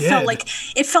it kind of felt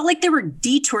like they were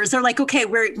detours. They're like, okay,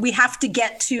 we have to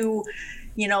get to,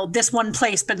 this one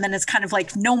place, but then it's kind of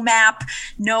like no map,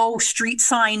 no street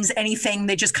signs, anything.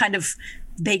 They just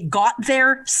they got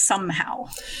there somehow.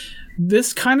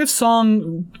 This kind of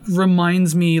song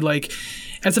reminds me like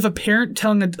as if a parent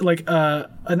telling an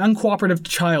uncooperative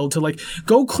child to like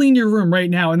go clean your room right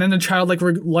now, and then the child like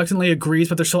reluctantly agrees,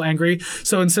 but they're still angry.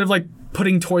 So instead of like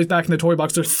putting toys back in the toy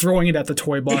box, they're throwing it at the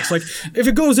toy box. Like if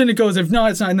it goes in, it goes. If not,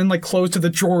 it's not. And then like close to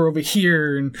the drawer over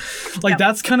here, and like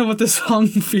that's kind of what this song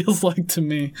feels like to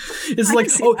me. It's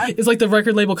it's like the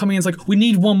record label coming in. It's like, we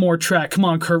need one more track. Come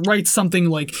on, Kurt, write something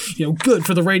like good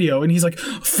for the radio. And he's like,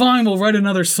 fine, we'll write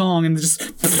another song, and just.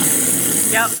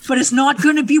 Yep, but it's not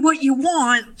going to be what you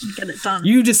want. Get it done.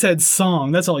 You just said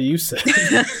song. That's all you said.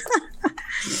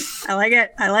 I like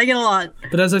it. I like it a lot.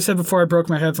 But as I said before I broke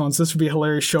my headphones, this would be a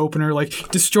hilarious show opener. Like,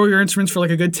 destroy your instruments for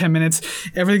like a good 10 minutes.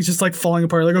 Everything's just like falling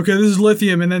apart. Like, okay, this is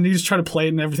lithium. And then you just try to play it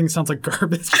and everything sounds like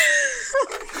garbage.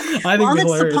 I think it's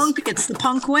hilarious. It's the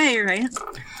punk way, right?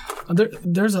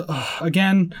 There's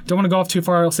again, don't want to go off too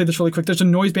far. I'll say this really quick. There's a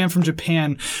noise band from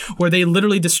Japan where they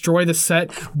literally destroy the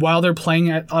set while they're playing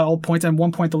at all points. At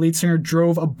one point, the lead singer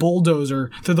drove a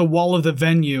bulldozer through the wall of the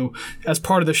venue as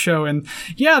part of the show, and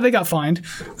they got fined.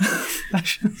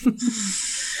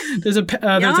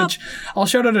 I'll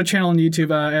shout out a channel on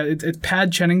YouTube. It's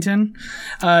Pad Chennington.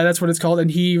 That's what it's called,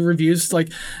 and he reviews like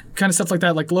kind of stuff like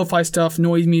that, like lo-fi stuff,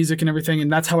 noise music, and everything.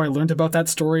 And that's how I learned about that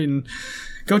story. And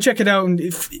go check it out. And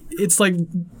it's like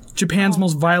Japan's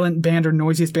most violent band or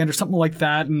noisiest band or something like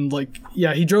that. And like,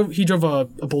 he drove a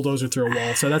bulldozer through a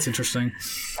wall. So that's interesting.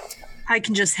 I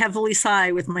can just heavily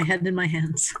sigh with my head in my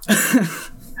hands.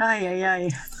 Ay, ay, ay.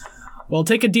 Well,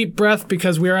 take a deep breath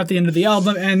because we are at the end of the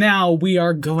album, and now we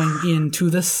are going into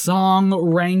the song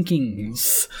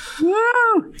rankings.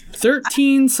 Woo!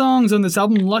 13 songs on this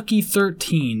album, lucky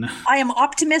 13. I am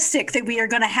optimistic that we are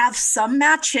going to have some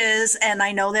matches, and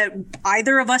I know that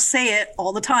either of us say it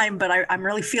all the time, but I'm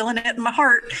really feeling it in my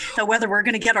heart that whether we're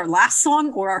going to get our last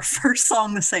song or our first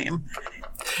song the same.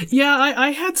 Yeah, I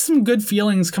had some good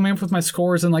feelings coming up with my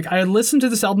scores, and like I listened to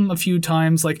this album a few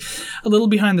times, like a little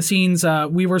behind the scenes.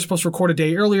 We were supposed to record a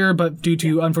day earlier, but due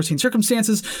to unforeseen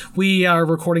circumstances, we are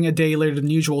recording a day later than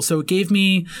usual. So it gave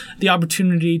me the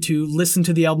opportunity to listen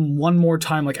to the album one more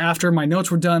time. Like after my notes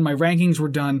were done, my rankings were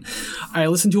done, I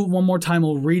listened to it one more time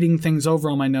while reading things over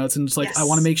on my notes, and it's like I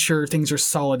want to make sure things are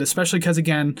solid, especially because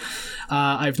again,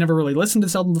 I've never really listened to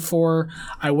this album before.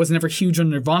 I was never huge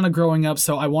on Nirvana growing up,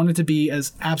 so I wanted to be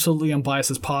as absolutely unbiased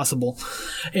as possible,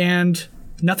 and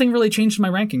nothing really changed in my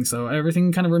rankings, so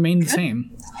everything kind of remained the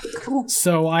same. Cool.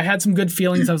 So I had some good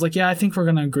feelings. I was like, yeah, I think we're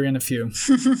gonna agree on a few.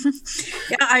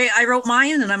 Yeah, I wrote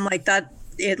mine, and I'm like, that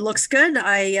it looks good.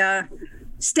 I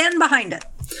stand behind it.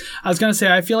 I was gonna say,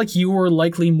 I feel like you were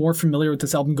likely more familiar with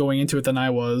this album going into it than I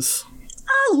was.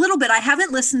 A little bit. I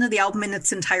haven't listened to the album in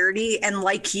its entirety, and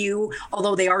like you,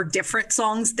 although they are different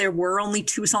songs, there were only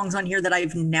 2 songs on here that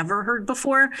I've never heard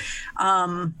before,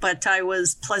 but I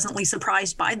was pleasantly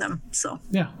surprised by them. So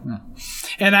yeah.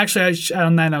 And actually,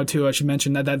 on that note too, I should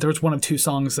mention that there was one of 2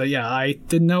 songs that I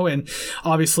didn't know, and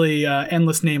obviously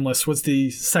Endless Nameless was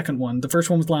the second one. The first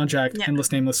one was Lounge Act. Yeah.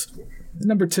 Endless Nameless,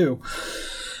 number 2.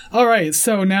 All right,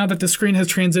 so now that the screen has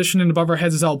transitioned and above our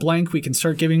heads is all blank, we can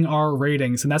start giving our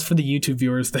ratings, and that's for the YouTube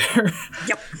viewers there.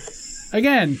 Yep.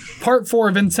 Again, part 4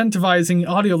 of incentivizing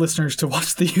audio listeners to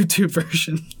watch the YouTube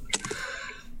version.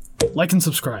 Like and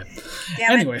subscribe.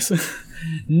 Anyways,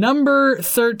 number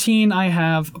 13, I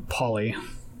have Polly.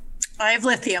 I have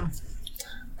Lithium.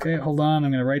 Okay, hold on.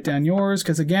 I'm going to write down yours,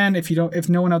 because again, if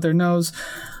no one out there knows,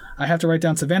 I have to write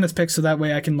down Savannah's picks so that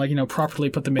way I can properly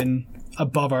put them in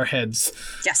above our heads.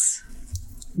 Yes.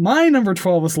 My number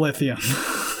 12 was Lithium.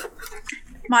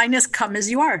 Mine is Come As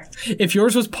You Are. If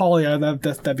yours was Polly,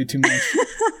 that'd be too much.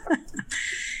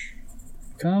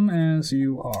 Come As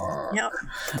You Are. Yep.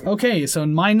 Okay, so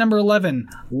my number 11,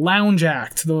 Lounge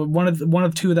Act, the one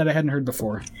of 2 that I hadn't heard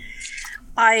before.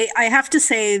 I have to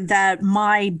say that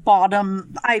my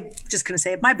bottom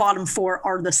 4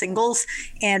 are the singles,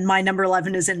 and my number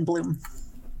 11 is In Bloom.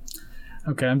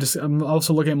 Okay, I'm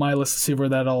also looking at my list to see where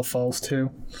that all falls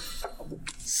to.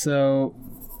 So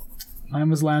mine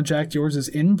was Lounge Act, yours is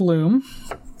In Bloom.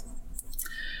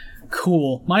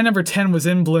 Cool. My number 10 was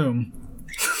In Bloom.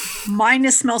 Mine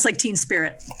is Smells Like Teen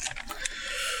Spirit.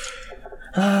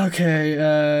 Okay,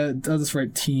 I'll just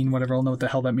write teen, whatever. I'll know what the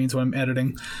hell that means when I'm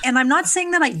editing. And I'm not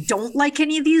saying that I don't like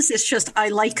any of these. It's just I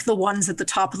like the ones at the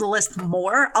top of the list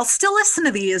more. I'll still listen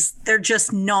to these. They're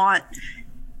just not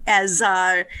as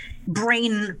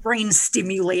brain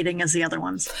stimulating as the other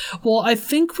ones. Well, I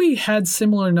think we had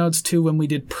similar notes too when we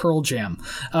did Pearl Jam.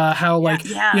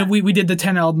 We did the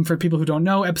 10 album. For people who don't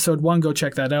know, episode 1, go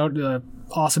check that out.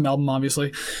 Awesome album,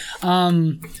 obviously.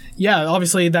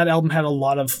 Obviously that album had a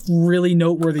lot of really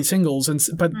noteworthy singles,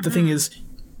 but the thing is,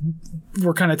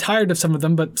 we're kind of tired of some of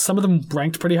them, but some of them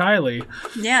ranked pretty highly.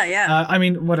 Yeah.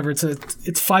 Whatever.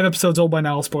 It's 5 episodes old by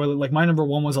now. I'll spoil it. Like my number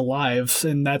 1 was Alive,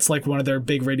 and that's like one of their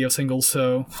big radio singles.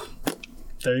 So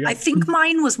there you go. I think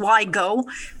mine was Why Go,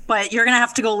 but you're gonna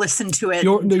have to go listen to it.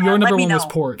 Your number 1 was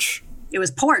Porch. It was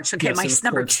Porch. Okay, yes, my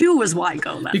number Porch. 2 was Why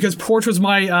Go then. Because Porch was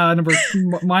my number.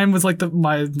 Mine was like the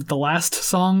last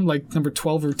song, like number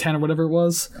 12 or 10 or whatever it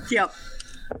was. Yep.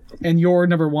 And your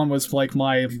number 1 was like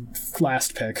my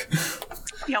last pick.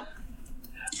 Yep.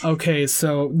 Okay,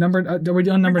 so are we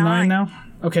on number 9 now?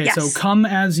 Okay, yes. So Come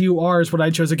As You Are is what I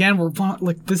chose. Again, we're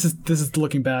like this is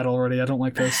looking bad already. I don't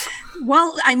like this.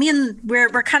 Well,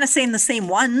 we're kind of saying the same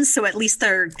ones, so at least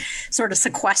they're sort of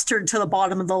sequestered to the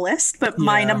bottom of the list. But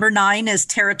my number 9 is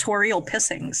Territorial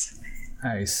Pissings.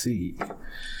 I see.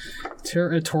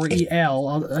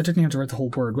 Territorial. I didn't have to write the whole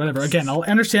word. Whatever. Again, I'll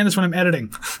understand this when I'm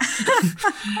editing.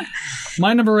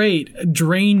 My number 8,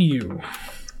 Drain You.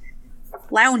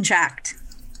 Lounge Act.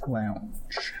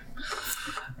 Lounge.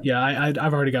 Yeah,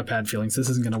 I've already got bad feelings. This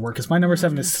isn't going to work. Because my number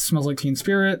 7 is Smells Like Teen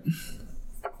Spirit.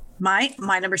 My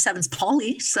number 7's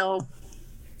Polly, so...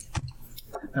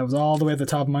 That was all the way at the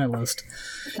top of my list.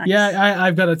 Nice. Yeah,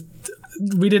 I've got a...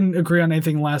 We didn't agree on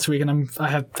anything last week, and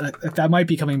that might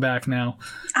be coming back now.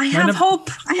 I have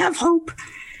hope.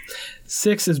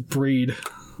 6 is Breed.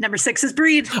 Number 6 is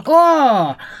Breed.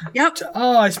 Oh! Yep.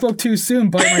 Oh, I spoke too soon.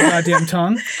 Bite my goddamn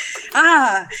tongue.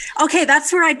 Okay,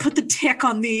 that's where I'd put the tick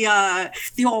on the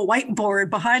old whiteboard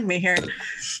behind me here.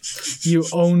 You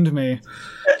owned me.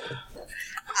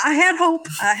 I had hope.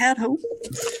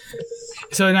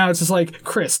 So now it's just like,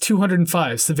 Chris,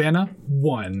 205. Savannah,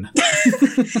 1.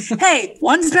 Hey,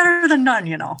 one's better than none,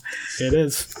 you know. It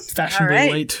is. Fashionably All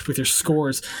right. late with your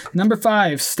scores. Number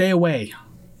 5, Stay Away.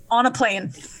 On a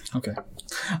plane. Okay.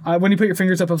 When you put your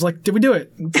fingers up, I was like, did we do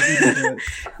it? Did we do it?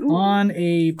 On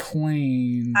a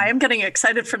plane. I am getting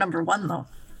excited for number 1, though.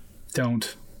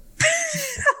 Don't.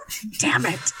 Damn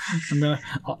it. I'm going to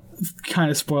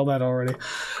kind of spoil that already.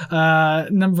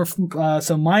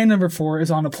 So my number 4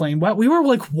 is On a Plane. Wow, we were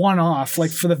like one off,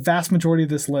 like for the vast majority of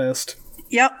this list.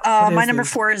 Yep. My number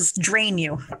this? 4 is Drain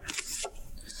You.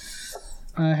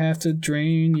 I have to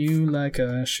drain you like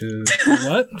I should.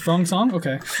 What? Wrong song?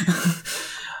 Okay.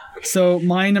 So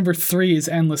my number 3 is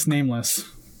Endless Nameless.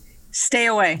 Stay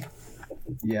Away.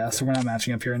 Yeah, so we're not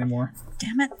matching up here anymore.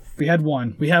 Damn it. We had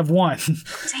one. We have one.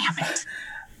 Damn it.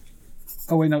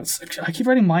 Oh, wait, no. I keep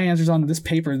writing my answers on this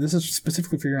paper. This is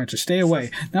specifically for your answer. Stay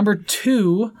Away. Number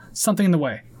 2, Something in the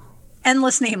Way.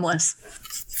 Endless Nameless.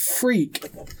 Freak.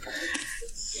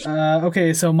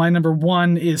 Okay, so my number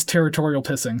 1 is Territorial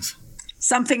Pissings.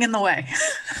 Something in the Way.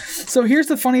 So here's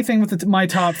the funny thing with my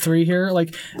top 3 here.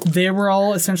 Like, they were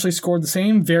all essentially scored the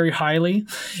same, very highly.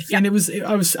 Yep. And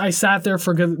I sat there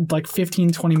for good, like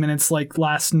 15, 20 minutes, like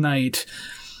last night,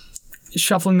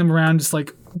 shuffling them around, just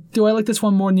like, do I like this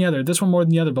one more than the other? This one more than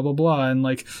the other, blah, blah, blah. And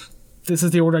like, this is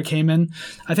the order I came in.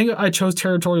 I think I chose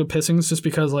Territorial Pissings just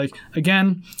because, like,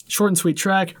 again, short and sweet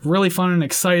track, really fun and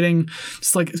exciting,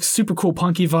 just like super cool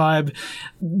punky vibe.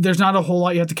 There's not a whole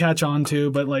lot you have to catch on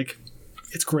to, but like,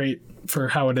 it's great for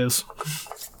how it is.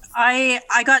 I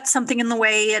got Something in the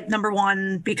Way at number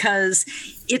 1 because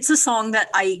it's a song that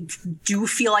I do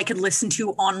feel I could listen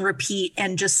to on repeat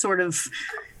and just sort of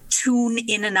tune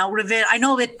in and out of it. I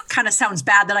know it kind of sounds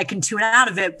bad that I can tune out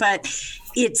of it, but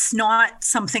it's not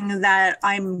something that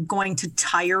I'm going to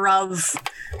tire of,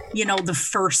 you know, the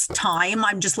first time.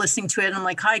 I'm just listening to it and I'm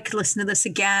like, I could listen to this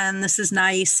again. This is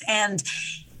nice. And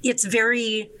it's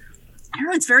very, I don't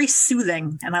know, it's very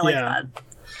soothing. And I like that.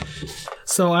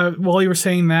 So while you were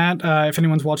saying that, if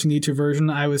anyone's watching the YouTube version,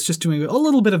 I was just doing a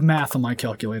little bit of math on my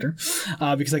calculator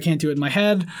because I can't do it in my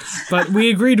head. But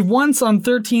we agreed once on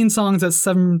 13 songs at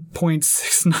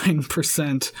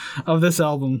 7.69% of this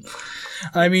album.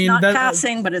 I mean, not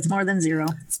passing, but it's more than 0.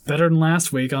 It's better than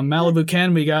last week. On Malibu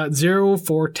Ken, we got 0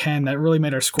 for 10. That really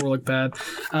made our score look bad.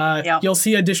 Yep. You'll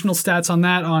see additional stats on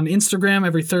that on Instagram.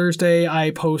 Every Thursday,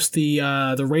 I post the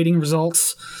rating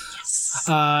results.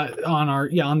 On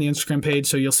the Instagram page,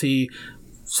 so you'll see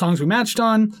songs we matched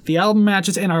on, the album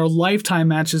matches, and our lifetime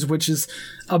matches, which is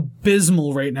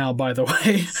abysmal right now, by the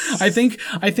way. I think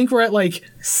we're at like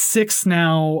 6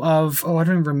 now of, I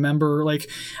don't even remember, like,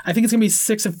 I think it's gonna be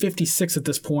 6 of 56 at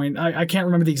this point. I can't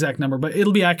remember the exact number, but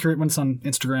it'll be accurate when it's on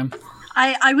Instagram.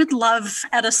 I would love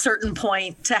at a certain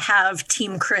point to have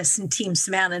Team Chris and Team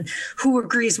Savannah and who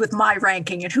agrees with my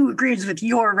ranking and who agrees with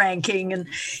your ranking. And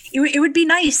it would be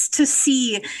nice to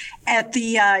see at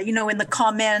the, in the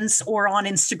comments or on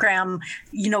Instagram,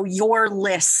 your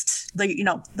list,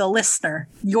 the listener,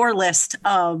 your list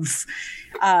of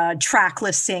track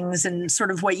listings and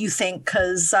sort of what you think.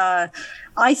 Because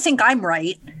I think I'm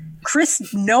right.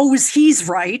 Chris knows he's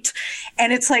right.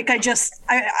 And it's like,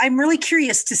 I'm really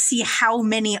curious to see how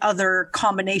many other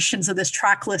combinations of this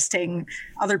track listing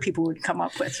other people would come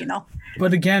up with,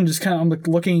 But again, just kind of, I'm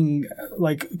looking,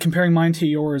 like comparing mine to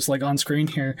yours, like on screen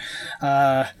here.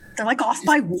 They're like off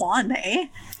by 1, eh?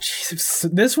 Jesus.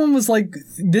 This one was like,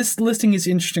 this listing is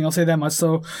interesting. I'll say that much.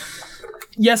 So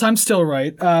yes, I'm still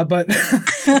right. But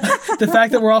the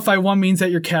fact that we're off by 1 means that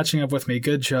you're catching up with me.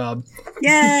 Good job.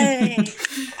 Yay.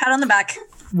 Pat on the back.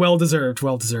 Well deserved.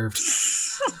 Well deserved.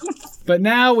 But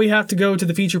now we have to go to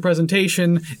the feature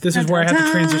presentation. This is where I have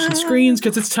to transition screens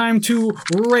because it's time to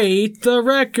rate the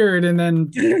record. And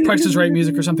then Price is Right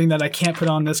music or something that I can't put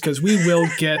on this because we will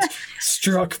get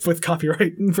struck with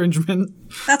copyright infringement.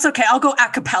 That's okay. I'll go a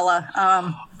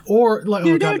cappella. Or, like,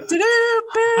 oh God.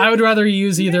 I would rather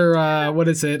use either,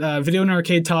 Video in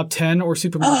Arcade Top 10 or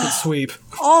Supermarket Sweep.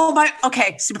 Oh,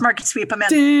 okay, Supermarket Sweep, I'm in.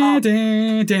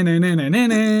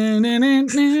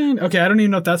 Okay, I don't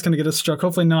even know if that's going to get us struck.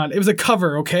 Hopefully not. It was a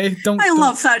cover, okay? I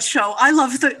love that show.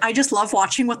 I just love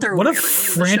watching what they're wearing. What a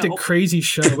frantic, crazy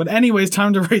show. But anyways,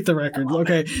 time to rate the record.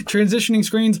 Okay, transitioning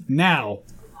screens now.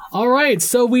 All right,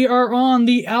 so we are on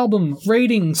the album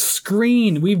rating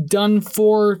screen. We've done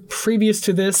 4 previous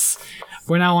to this.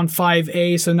 We're now on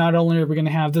 5A, so not only are we going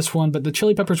to have this one, but the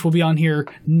Chili Peppers will be on here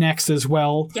next as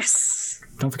well. Yes.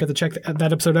 Don't forget to check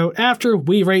that episode out after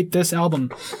we rate this album.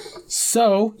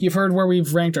 So, you've heard where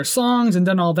we've ranked our songs and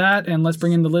done all that, and let's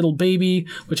bring in the little baby,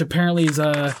 which apparently is,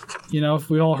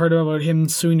 we all heard about him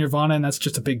suing Nirvana, and that's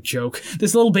just a big joke.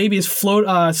 This little baby is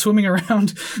swimming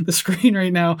around the screen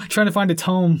right now, trying to find its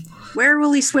home. Where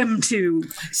will he swim to?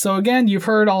 So again, you've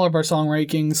heard all of our song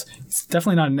rankings. It's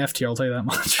definitely not an F tier, I'll tell you that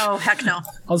much. Oh, heck no.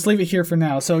 I'll just leave it here for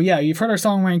now. So yeah, you've heard our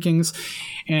song rankings,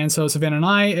 and so Savannah and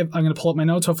I'm going to pull up my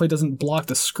notes. Hopefully it doesn't block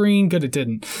the screen. Good, it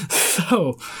didn't.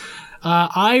 So...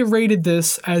 I rated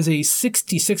this as a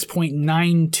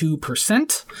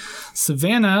 66.92%.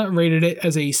 Savannah rated it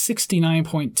as a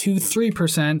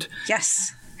 69.23%.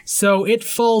 Yes. So it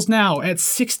falls now at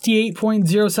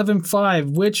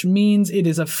 68.075, which means it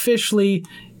is officially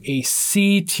a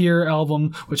C tier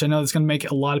album, which I know is going to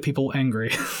make a lot of people angry.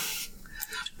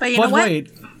 But you know what? Wait.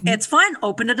 It's fine.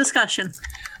 Open a discussion.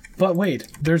 But wait,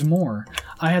 there's more.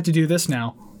 I have to do this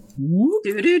now. Whoop.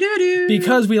 Do.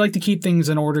 Because we like to keep things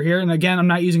in order here, and again, I'm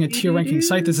not using a tier ranking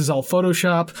site, this is all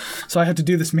Photoshop, so I have to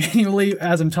do this manually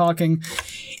as I'm talking.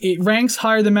 It ranks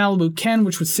higher than Malibu Ken,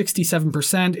 which was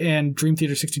 67%, and Dream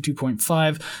Theater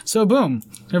 62.5, so boom,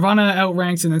 Nirvana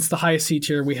outranks, and it's the highest C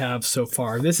tier we have so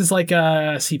far. This is like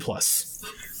a C+.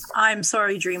 I'm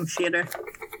sorry, Dream Theater.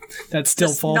 That still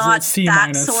Just falls not at C-.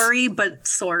 that sorry, but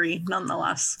sorry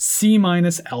nonetheless. C-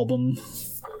 album.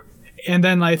 And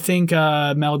then I think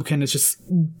Malibu Ken is just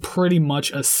pretty much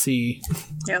a C.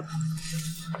 Yep.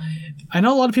 I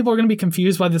know a lot of people are going to be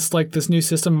confused by this new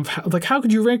system of how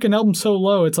could you rank an album so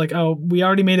low? It's like, oh, we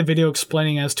already made a video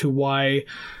explaining as to why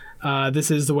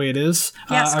this is the way it is.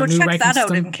 Yes, go check that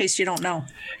out in case you don't know.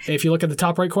 If you look at the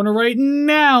top right corner right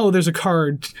now, there's a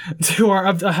card to our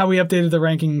how we updated the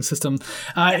ranking system.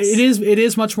 Yes. It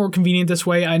is much more convenient this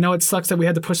way. I know it sucks that we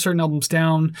had to push certain albums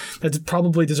down that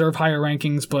probably deserve higher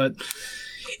rankings, but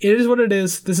it is what it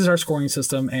is. This is our scoring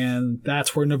system, and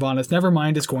that's where Nirvana's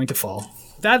Nevermind is going to fall.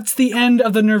 That's the end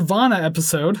of the Nirvana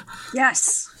episode.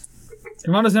 Yes.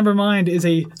 Nirvana's Nevermind is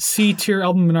a C-tier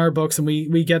album in our books, and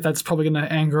we get that's probably going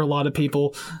to anger a lot of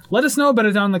people. Let us know about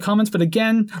it down in the comments, but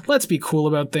again, let's be cool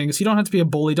about things. You don't have to be a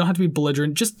bully, don't have to be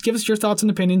belligerent. Just give us your thoughts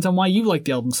and opinions on why you like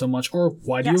the album so much, or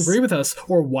why do you agree with us,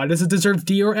 or why does it deserve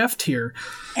D or F tier.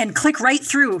 And click right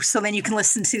through so then you can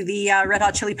listen to the Red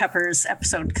Hot Chili Peppers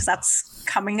episode, because that's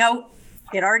coming out.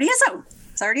 It already is out.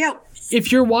 It's already out. If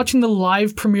you're watching the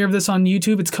live premiere of this on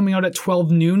YouTube, it's coming out at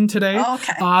 12 noon today. Oh,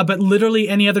 okay. But literally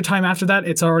any other time after that,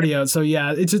 it's already out. So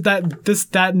yeah, it's just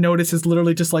that notice is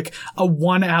literally just like a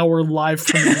 1 hour live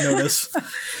premiere notice.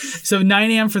 So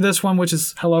 9 a.m. for this one, which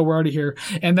is, hello, we're already here.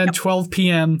 And then 12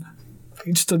 p.m.,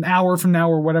 just an hour from now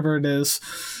or whatever it is.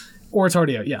 Or it's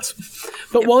already out, yes.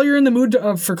 But while you're in the mood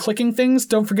for clicking things,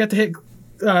 don't forget to hit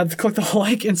click the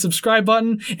like and subscribe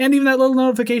button, and even that little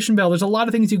notification bell. There's a lot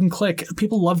of things you can click.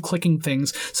 People love clicking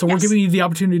things, so we're giving you the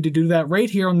opportunity to do that right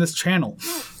here on this channel.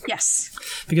 Yes.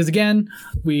 Because again,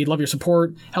 we love your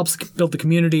support, helps build the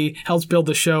community, helps build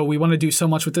the show. We want to do so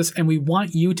much with this, and we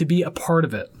want you to be a part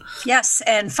of it. Yes,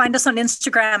 and find us on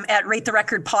Instagram at Rate the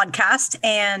Record Podcast,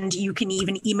 and you can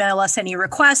even email us any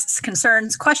requests,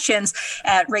 concerns, questions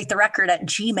at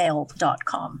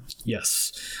ratetherecord@gmail.com.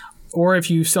 Yes. Or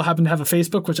if you still happen to have a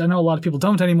Facebook, which I know a lot of people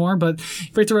don't anymore, but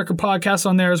Rate the Record Podcast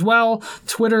on there as well.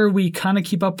 Twitter, we kind of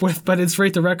keep up with, but it's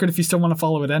Rate the Record if you still want to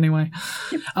follow it anyway.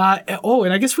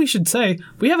 And I guess we should say,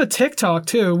 we have a TikTok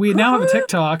too. We now have a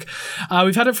TikTok.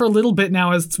 We've had it for a little bit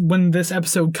now as when this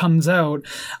episode comes out.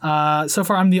 So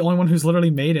far, I'm the only one who's literally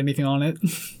made anything on it.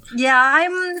 Yeah,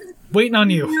 I'm waiting on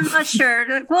you. I'm not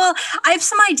sure. Well, I have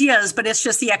some ideas, but it's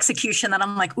just the execution that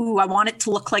I'm like, ooh, I want it to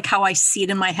look like how I see it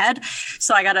in my head.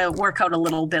 So I got to work out a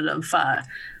little bit of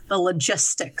the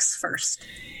logistics first.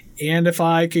 And if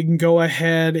I can go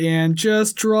ahead and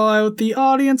just draw out the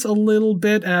audience a little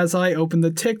bit as I open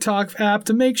the TikTok app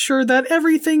to make sure that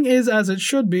everything is as it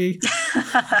should be.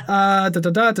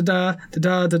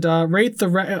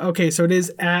 Okay, so it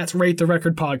is at Rate the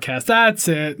Record Podcast. That's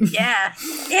it. Yeah,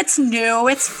 it's new.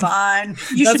 It's fun.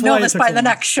 You should know this by the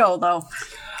next show, though.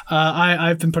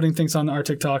 I've been putting things on our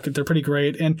TikTok. They're pretty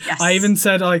great. And I even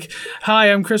said, like, hi,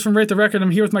 I'm Chris from Rate the Record.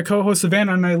 I'm here with my co-host,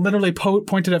 Savannah, and I literally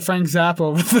pointed at Frank Zappa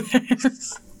over there.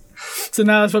 So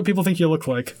now that's what people think you look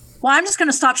like. Well, I'm just going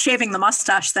to stop shaving the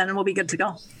mustache then, and we'll be good to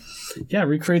go. Yeah,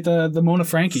 recreate the Mona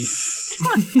Frankie.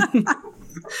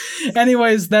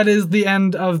 Anyways, that is the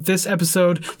end of this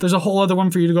episode. There's a whole other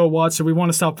one for you to go watch, so we want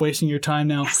to stop wasting your time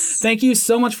now. Yes. Thank you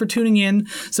so much for tuning in.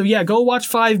 So yeah, go watch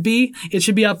 5B. It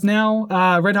should be up now.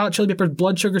 Red Hot Chili Peppers'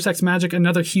 Blood Sugar Sex Magik,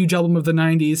 another huge album of the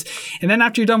 90s. And then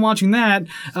after you're done watching that,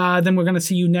 then we're going to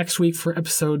see you next week for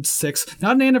episode 6.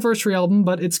 Not an anniversary album,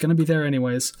 but it's going to be there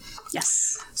anyways.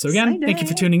 Yes. So again, thank you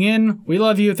for tuning in. We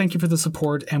love you. Thank you for the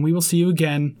support. And we will see you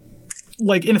again,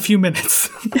 like, in a few minutes.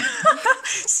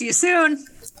 See you soon.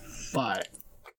 Bye.